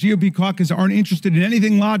members of the GOP caucus aren't interested in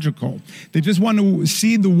anything logical. They just want to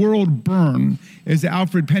see the world burn, as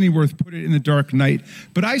Alfred Pennyworth put it in The Dark Knight.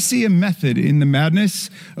 But I see a method in the madness.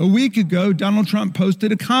 A week ago, Donald Trump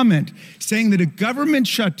posted a comment saying that a government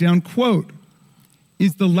shutdown, quote,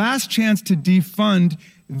 is the last chance to defund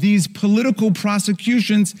these political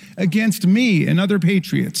prosecutions against me and other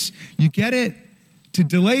patriots. You get it? To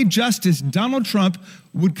delay justice, Donald Trump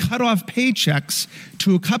would cut off paychecks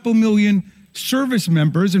to a couple million service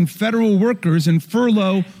members and federal workers and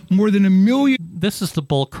furlough more than 1 million. This is the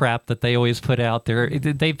bull crap that they always put out there.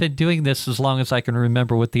 They've been doing this as long as I can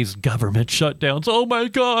remember with these government shutdowns. Oh my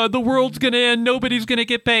God, the world's going to end. Nobody's going to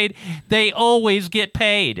get paid. They always get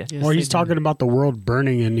paid. Yes, well, he's talking about the world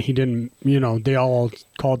burning, and he didn't, they all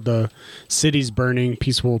called the cities burning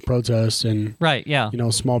peaceful protests and, right, yeah.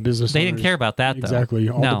 Small business They owners. didn't care about that, though. Exactly.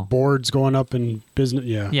 All the boards going up in business,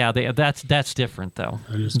 yeah. Yeah, that's different, though,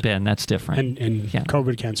 Ben. That's different. And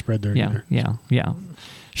COVID can't spread there either. Yeah.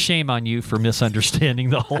 Shame on you for misunderstanding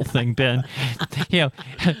the whole thing, Ben.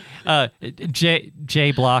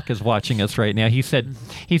 Jay Block is watching us right now. He said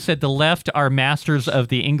the left are masters of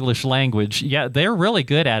the English language. Yeah, they're really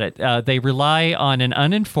good at it. They rely on an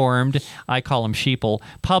uninformed, I call them sheeple,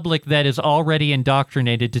 public that is already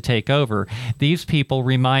indoctrinated to take over. These people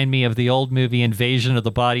remind me of the old movie Invasion of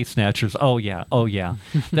the Body Snatchers. Oh yeah.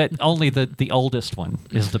 That only the oldest one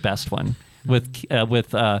is the best one with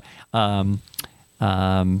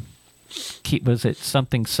was it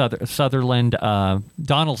something Sutherland?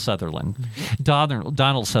 Donald Sutherland.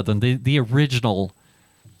 Donald Sutherland, the original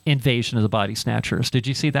Invasion of the Body Snatchers. Did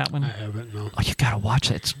you see that one? I haven't, no. Oh, you gotta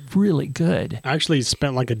watch it. It's really good. I actually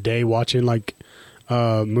spent like a day watching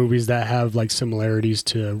movies that have like similarities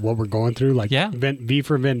to what we're going through. Like V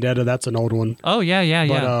for Vendetta, that's an old one. Oh yeah.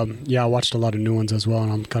 But I watched a lot of new ones as well,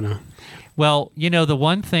 and I'm kind of. Well, the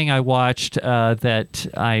one thing I watched that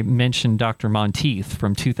I mentioned Dr. Monteith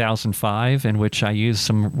from 2005, in which I used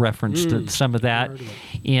some reference to some of that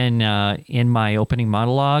in my opening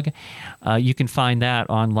monologue. You can find that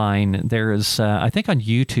online. There is, I think on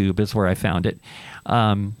YouTube is where I found it.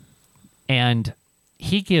 And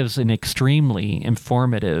he gives an extremely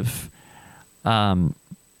informative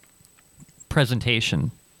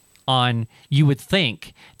presentation on, you would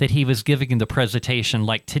think that he was giving the presentation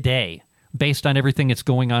like today, based on everything that's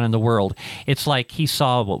going on in the world. It's like he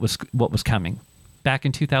saw what was coming back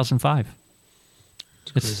in 2005.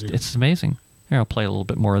 It's amazing. Here, I'll play a little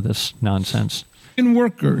bit more of this nonsense.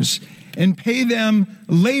 Workers and pay them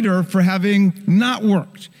later for having not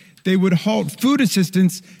worked. They would halt food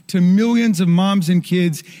assistance to millions of moms and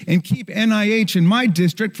kids and keep NIH in my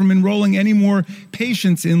district from enrolling any more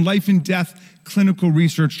patients in life and death clinical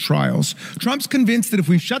research trials. Trump's convinced that if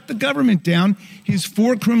we shut the government down, his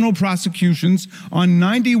 4 criminal prosecutions on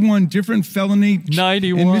 91 different felony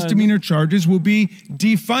and misdemeanor charges will be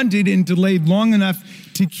defunded and delayed long enough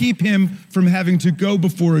to keep him from having to go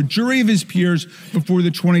before a jury of his peers before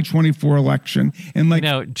the 2024 election.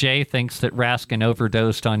 And Jay thinks that Raskin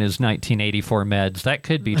overdosed on his 1984 meds. That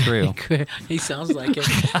could be true. He sounds like it.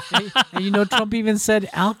 And Trump even said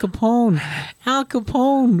Al Capone. Al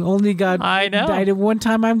Capone only died at one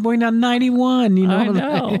time. I'm going on 91. I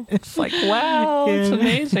know. It's like, wow, it's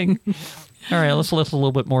amazing. All right, let's listen a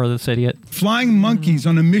little bit more of this idiot. Flying monkeys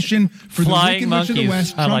on a mission for the Wicked Witch of the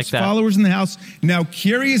West. Trump's followers in the House now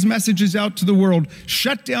carry his messages out to the world.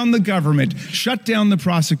 Shut down the government. Shut down the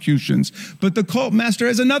prosecutions. But the cult master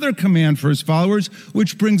has another command for his followers,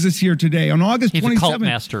 which brings us here today. On August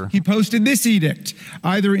 27th, he posted this edict.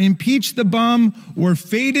 Either impeach the bum or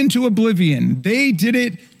fade into oblivion. They did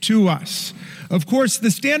it to us. Of course,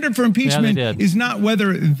 the standard for impeachment is not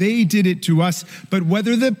whether they did it to us, but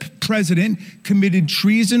whether the president committed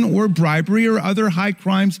treason or bribery or other high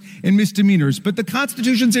crimes and misdemeanors. But the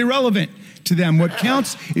Constitution's irrelevant to them. What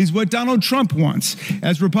counts is what Donald Trump wants.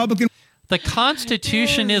 As Republican... The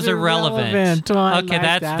Constitution is irrelevant. Okay,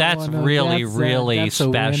 that's really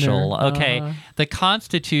special. Okay, the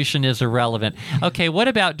Constitution is irrelevant. Okay, what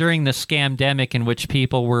about during the scamdemic in which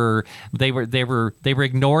people were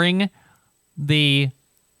ignoring the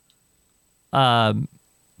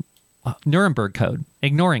Nuremberg Code,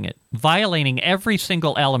 ignoring it, violating every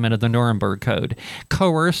single element of the Nuremberg Code,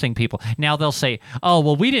 coercing people. Now they'll say, "Oh,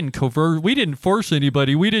 well, we didn't force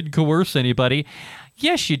anybody, we didn't coerce anybody."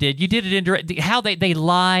 Yes, you did. You did it indirectly. How they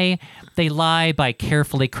lie by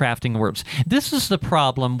carefully crafting words. This is the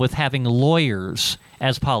problem with having lawyers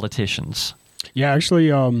as politicians. Yeah,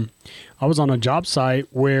 actually, I was on a job site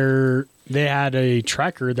where they had a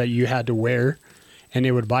tracker that you had to wear, and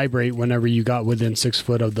it would vibrate whenever you got within 6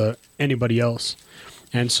 foot of anybody else.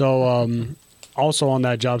 And so also on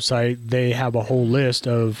that job site, they have a whole list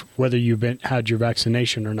of whether you've had your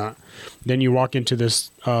vaccination or not. Then you walk into this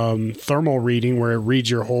thermal reading where it reads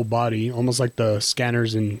your whole body, almost like the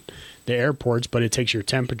scanners in the airports, but it takes your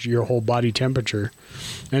temperature, your whole body temperature.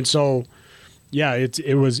 And so, yeah,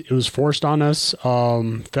 it was forced on us.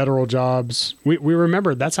 Federal jobs. We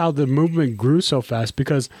remember that's how the movement grew so fast,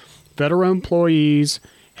 because federal employees,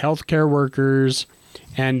 healthcare workers,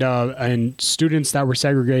 and students that were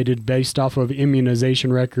segregated based off of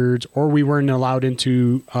immunization records, or we weren't allowed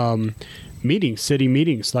into city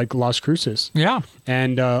meetings like Las Cruces. Yeah,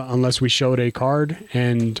 and unless we showed a card,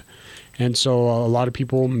 and so a lot of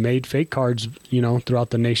people made fake cards,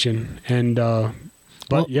 throughout the nation, and.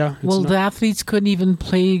 But the athletes couldn't even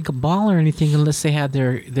play ball or anything unless they had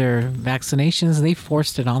their vaccinations. They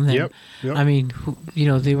forced it on them. Yep. I mean,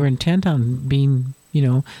 they were intent on being,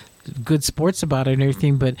 good sports about it and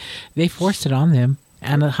everything, but they forced it on them.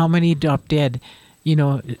 And how many dropped dead?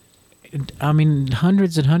 I mean,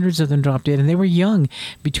 hundreds and hundreds of them dropped dead, and they were young,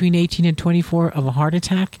 between 18 and 24, of a heart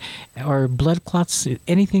attack or blood clots,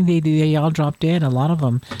 anything they all dropped dead, a lot of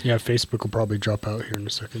them. Yeah, Facebook will probably drop out here in a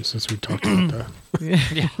second since we talked about that.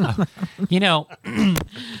 Yeah.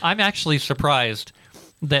 I'm actually surprised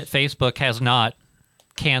that Facebook has not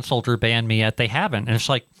canceled or banned me yet. They haven't. And it's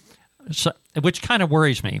like, which kind of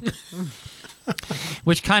worries me.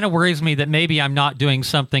 Which kind of worries me that maybe I'm not doing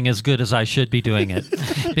something as good as I should be doing it.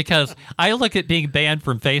 Because I look at being banned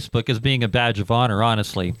from Facebook as being a badge of honor,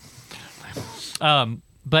 honestly.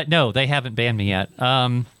 But no, they haven't banned me yet.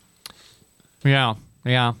 Yeah.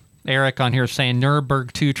 Eric on here saying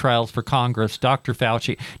Nuremberg 2 trials for Congress. Dr.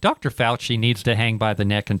 Fauci needs to hang by the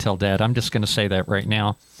neck until dead. I'm just going to say that right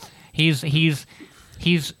now. He's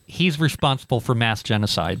He's responsible for mass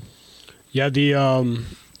genocide. Yeah,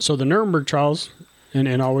 so the Nuremberg trials, and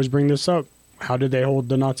I always bring this up, how did they hold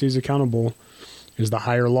the Nazis accountable? Is the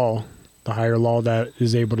higher law. The higher law that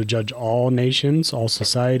is able to judge all nations, all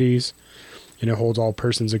societies, and it holds all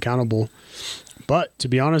persons accountable. But to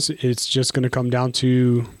be honest, it's just going to come down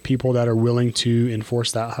to people that are willing to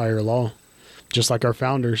enforce that higher law, just like our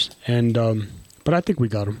founders. And but I think we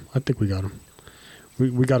got them.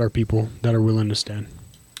 We got our people that are willing to stand.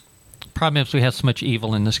 Problem is we have so much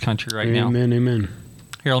evil in this country right now. Amen.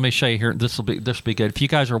 Here, let me show you here. This will be good. If you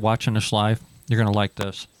guys are watching this live, you're going to like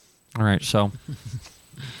this. All right, so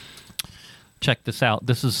check this out.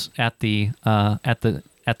 This is at the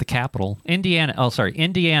Capitol,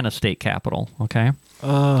 Indiana State Capitol. Okay.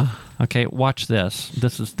 Okay. Watch this.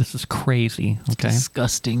 This is crazy. Okay.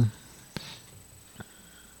 Disgusting.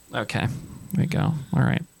 Okay. There we go. All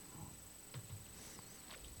right.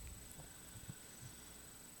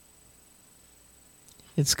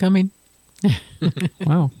 It's coming.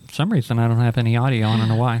 Well, for some reason I don't have any audio. I don't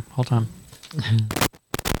know why. Hold on.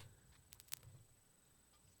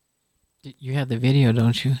 You have the video,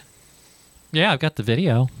 don't you? Yeah, I've got the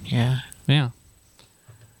video. Yeah.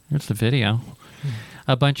 Here's the video.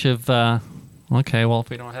 A bunch of, okay, well,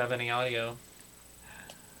 if we don't have any audio.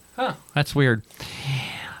 Huh, that's weird.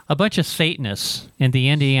 A bunch of Satanists in the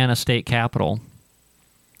Indiana State Capitol.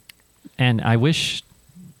 And I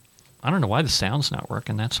don't know why the sound's not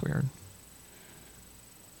working. That's weird.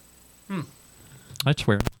 That's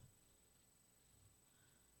weird.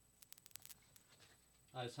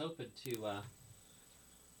 I was hoping to,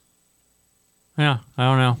 yeah, I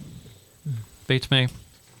don't know. Beats me.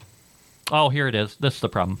 Oh, here it is. This is the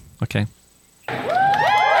problem. Okay.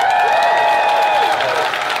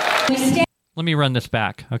 Let me run this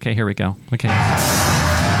back. Okay, here we go. Okay.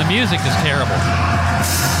 The music is terrible.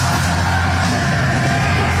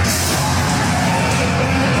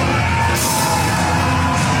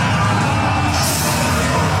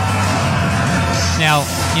 Now,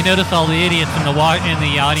 you notice all the idiots in the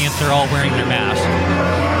audience are all wearing their masks.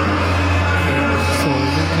 So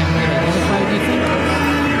they can identify, do you think?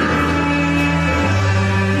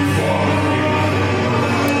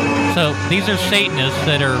 So these are Satanists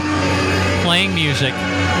that are playing music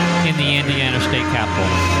in the Indiana State Capitol.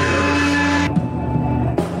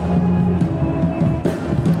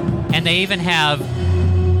 And they even have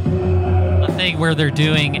a thing where they're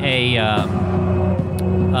doing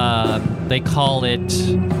they call it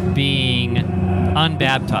being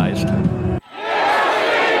unbaptized.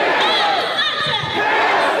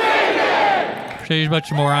 She's a bunch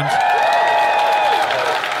of morons.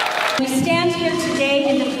 We stand here today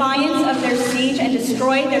in defiance of their siege and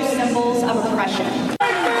destroy their symbols of oppression.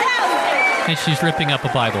 And she's ripping up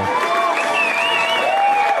a Bible.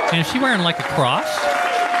 And is she wearing like a cross?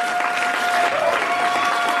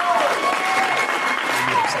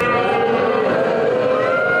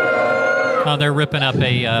 Oh, they're ripping up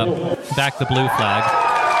a Back the Blue flag.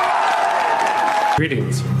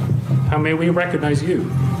 Greetings. How may we recognize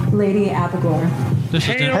you? Lady Abigor. This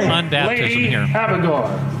is an unbaptism here. Abigor.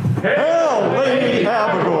 Hail, Lady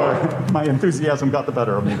Abigor! My enthusiasm got the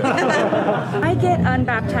better of me there. I get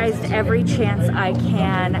unbaptized every chance I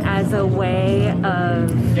can as a way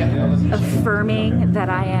of affirming that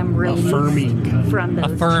I am released from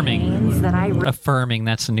those chains that I... Affirming,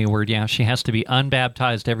 that's the new word, yeah. She has to be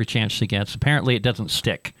unbaptized every chance she gets. Apparently it doesn't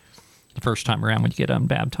stick the first time around when you get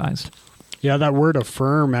unbaptized. Yeah, that word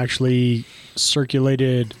affirm actually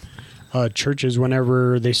circulated churches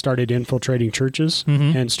whenever they started infiltrating churches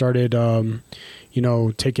and started,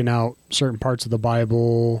 taking out certain parts of the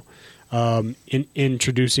Bible,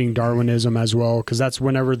 introducing Darwinism as well, because that's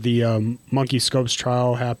whenever the monkey scopes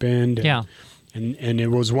trial happened. And it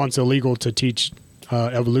was once illegal to teach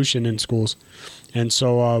evolution in schools. And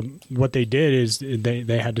so what they did is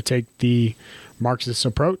they had to take the Marxist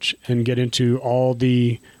approach and get into all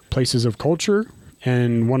the places of culture.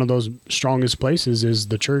 And one of those strongest places is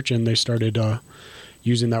the church, and they started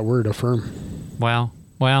using that word, affirm. Wow.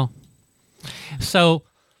 So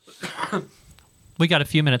we got a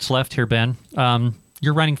few minutes left here, Ben.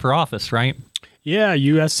 You're running for office, right? Yeah,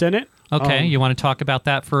 U.S. Senate. Okay, you want to talk about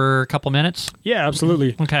that for a couple minutes? Yeah,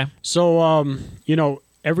 absolutely. Okay. So,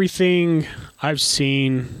 everything I've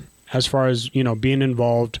seen as far as, being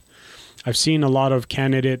involved, I've seen a lot of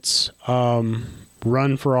candidates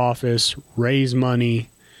run for office, raise money,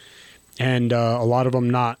 and a lot of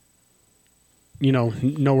them not,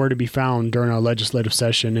 nowhere to be found during our legislative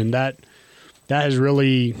session. And that has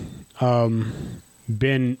really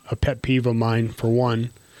been a pet peeve of mine, for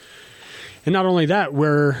one. And not only that,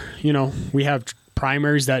 where, we have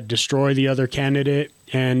primaries that destroy the other candidate.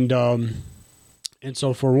 And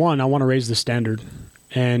so for one, I want to raise the standard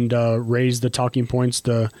and raise the talking points,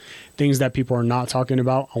 the things that people are not talking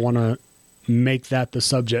about. I want to make that the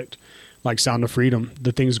subject, like Sound of Freedom,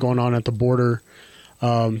 the things going on at the border,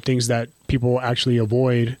 things that people actually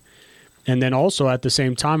avoid. And then also at the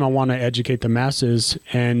same time, I want to educate the masses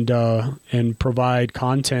and provide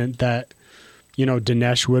content that,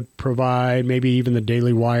 Dinesh would provide, maybe even the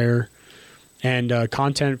Daily Wire, and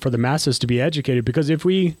content for the masses to be educated. Because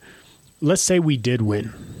let's say we did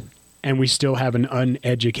win and we still have an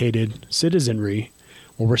uneducated citizenry,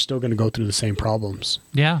 well, we're still going to go through the same problems.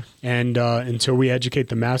 Yeah. And until we educate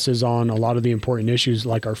the masses on a lot of the important issues,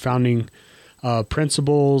 like our founding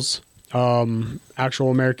principles,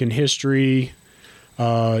 actual American history,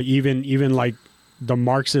 even like the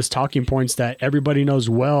Marxist talking points that everybody knows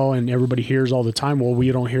well and everybody hears all the time. Well,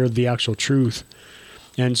 we don't hear the actual truth.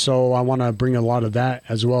 And so I want to bring a lot of that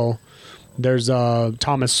as well. There's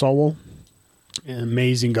Thomas Sowell, an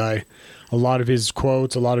amazing guy. A lot of his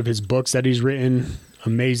quotes, a lot of his books that he's written,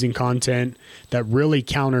 amazing content that really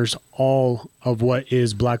counters all of what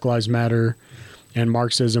is Black Lives Matter and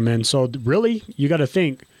Marxism. And so really, you got to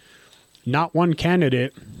think, not one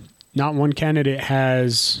candidate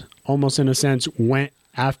has, almost in a sense, went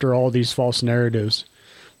after all these false narratives.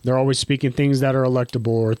 They're always speaking things that are electable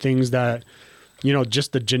or things that,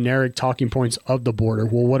 just the generic talking points of the border.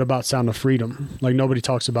 Well, what about Sound of Freedom? Like, nobody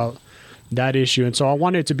talks about that issue. And so I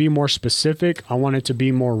want it to be more specific. I want it to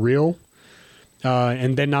be more real.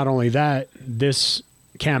 And then not only that, this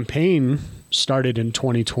campaign started in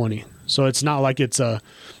 2020. So it's not like it's a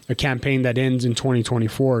campaign that ends in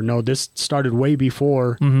 2024. No, this started way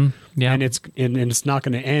before, Yeah. and it's not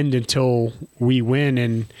going to end until we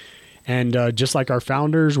win. And just like our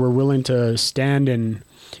founders were willing to stand and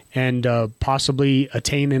possibly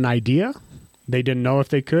attain an idea, they didn't know if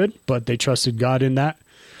they could, but they trusted God in that,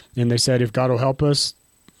 and they said, if God will help us,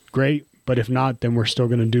 great. But if not, then we're still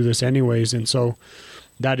going to do this anyways. And so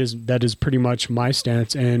that is pretty much my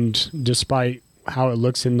stance. And despite how it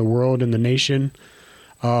looks in the world and the nation,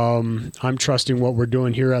 I'm trusting what we're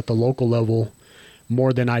doing here at the local level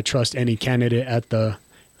more than I trust any candidate at the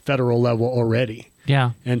federal level already.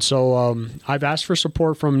 Yeah. And so I've asked for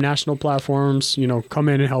support from national platforms, come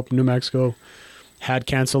in and help New Mexico. Had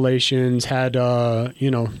cancellations,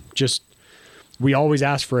 we always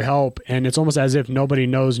ask for help. And it's almost as if nobody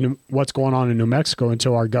knows what's going on in New Mexico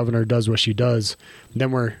until our governor does what she does. Then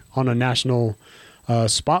we're on a national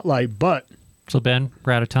spotlight. So, Ben,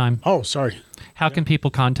 we're out of time. Oh, sorry. How can people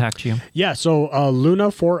contact you? Yeah, so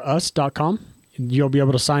lunaforus.com. You'll be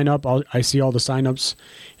able to sign up. I see all the signups,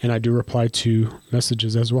 and I do reply to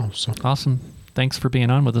messages as well. So awesome. Thanks for being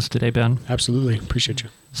on with us today, Ben. Absolutely. Appreciate you.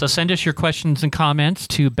 So send us your questions and comments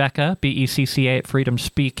to Becca, BECCA, at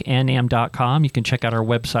freedomspeaknm.com. You can check out our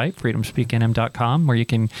website, freedomspeaknm.com, where you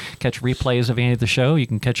can catch replays of any of the show. You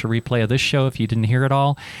can catch a replay of this show if you didn't hear it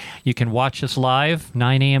all. You can watch us live,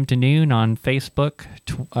 9 a.m. to noon on Facebook,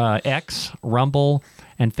 X, Rumble,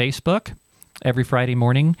 and Facebook every Friday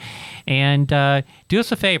morning. And do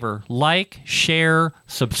us a favor, like, share,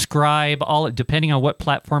 subscribe, all depending on what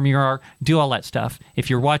platform you are, do all that stuff. If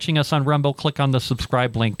you're watching us on Rumble, click on the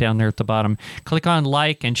subscribe link down there at the bottom. Click on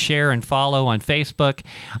like and share and follow on Facebook.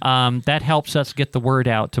 That helps us get the word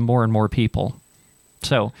out to more and more people.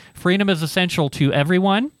 So freedom is essential to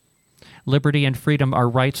everyone. Liberty and freedom are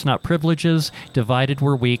rights, not privileges. Divided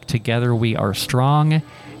we're weak, together we are strong.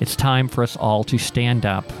 It's time for us all to stand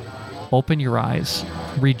up. Open your eyes,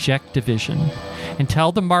 reject division, and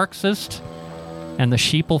tell the Marxist and the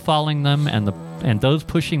sheeple following them and those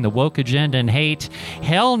pushing the woke agenda and hate,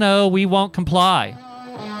 hell no, we won't comply.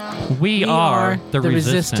 We are the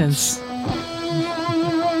resistance.